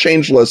formless,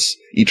 changeless,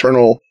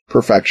 eternal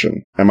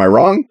perfection. Am I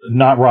wrong?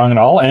 Not wrong at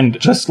all. And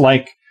just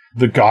like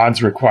the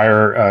gods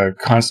require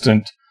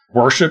constant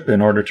worship in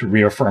order to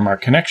reaffirm our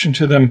connection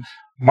to them,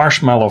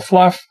 marshmallow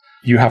fluff,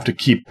 you have to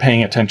keep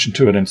paying attention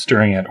to it and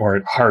stirring it, or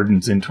it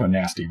hardens into a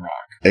nasty rock.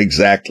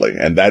 Exactly.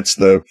 And that's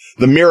the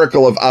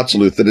miracle of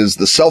Absoluth. That is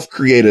the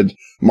self-created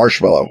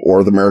marshmallow,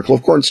 or the miracle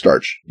of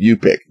cornstarch. You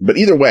pick. But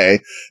either way,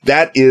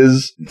 that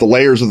is the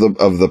layers of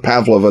the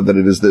pavlova, that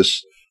it is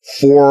this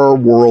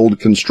 4-world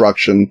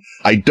construction.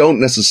 I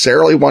don't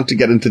necessarily want to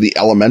get into the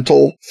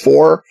elemental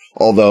 4,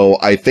 although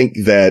I think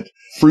that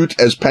fruit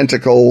as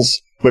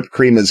pentacles, whipped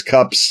cream as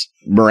cups,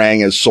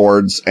 meringue as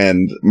swords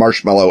and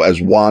marshmallow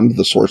as wand,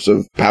 the source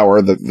of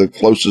power, the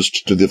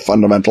closest to the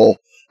fundamental.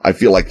 I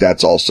feel like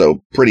that's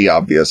also pretty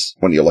obvious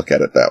when you look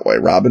at it that way.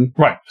 Robin?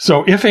 Right.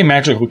 So if a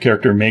magical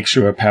character makes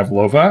you a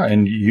Pavlova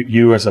and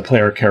you as a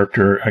player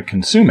character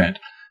consume it,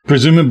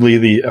 presumably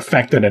the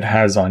effect that it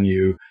has on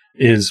you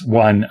is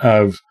one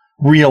of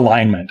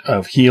realignment,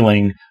 of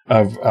healing,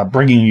 of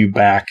bringing you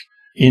back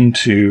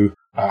into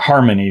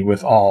harmony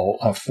with all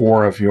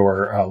 4 of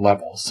your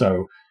levels.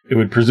 So it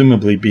would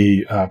presumably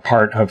be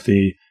part of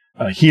the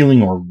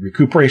healing or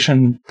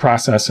recuperation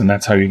process, and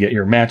that's how you get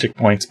your magic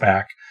points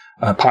back.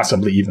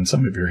 Possibly even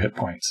some of your hit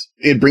points.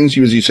 It brings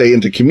you, as you say,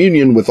 into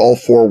communion with all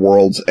 4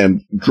 worlds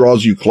and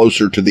draws you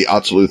closer to the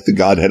Absolute, the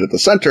Godhead at the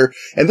center.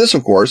 And this,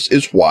 of course,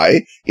 is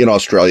why in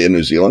Australia and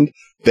New Zealand,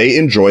 they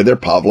enjoy their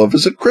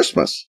Pavlovas at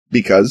Christmas,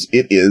 because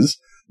it is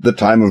the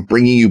time of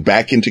bringing you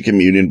back into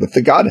communion with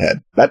the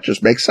Godhead. That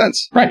just makes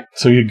sense. Right.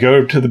 So you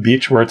go to the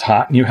beach where it's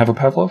hot and you have a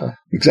Pavlova.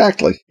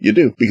 Exactly. You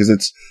do, because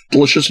it's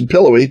delicious and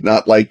pillowy,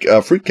 not like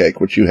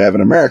fruitcake, which you have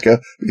in America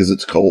because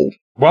it's cold.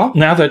 Well,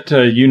 now that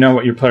you know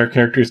what your player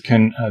characters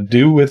can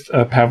do with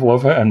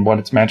Pavlova and what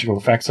its magical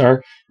effects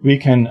are, we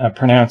can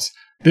pronounce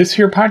this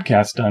here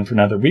podcast done for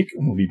another week.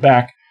 And we'll be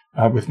back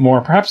with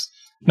more, perhaps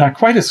not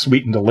quite as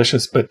sweet and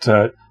delicious, but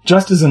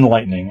just as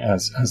enlightening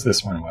as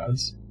this one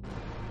was.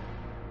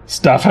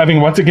 Stuff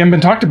having once again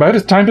been talked about,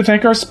 it's time to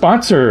thank our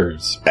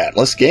sponsors.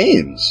 Atlas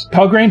Games,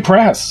 Pelgrane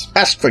Press,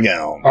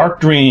 Asphagelm, Arc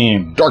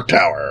Dream, Dark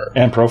Tower,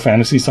 and Pro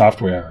Fantasy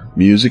Software.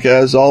 Music,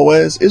 as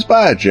always, is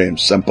by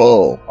James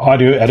Semple.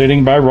 Audio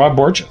editing by Rob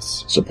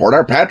Borges. Support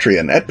our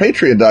Patreon at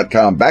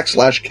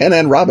patreon.com/Ken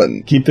and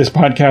Robin. Keep this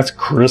podcast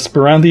crisp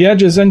around the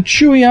edges and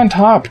chewy on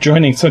top,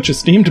 joining such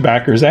esteemed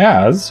backers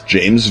as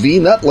James V.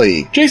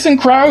 Nutley, Jason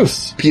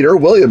Krause, Peter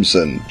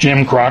Williamson,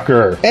 Jim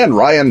Crocker, and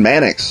Ryan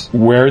Mannix.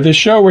 Wear this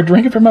show or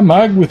drink it from a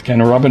mug with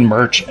Ken and Robin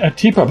merch at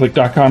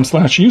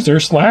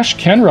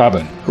tpublic.com/user/Ken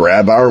Robin.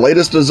 Grab our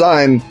latest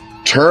design,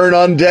 Turn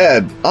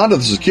Undead, onto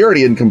the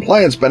security and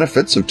compliance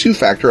benefits of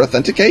 2-factor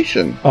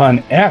authentication.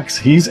 On X,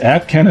 he's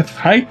at Kenneth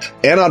Height.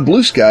 And on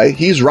Blue Sky,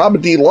 he's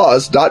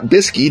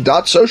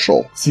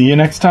robindlaws.bisky.social. See you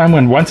next time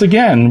when once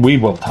again we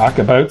will talk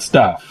about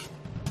stuff.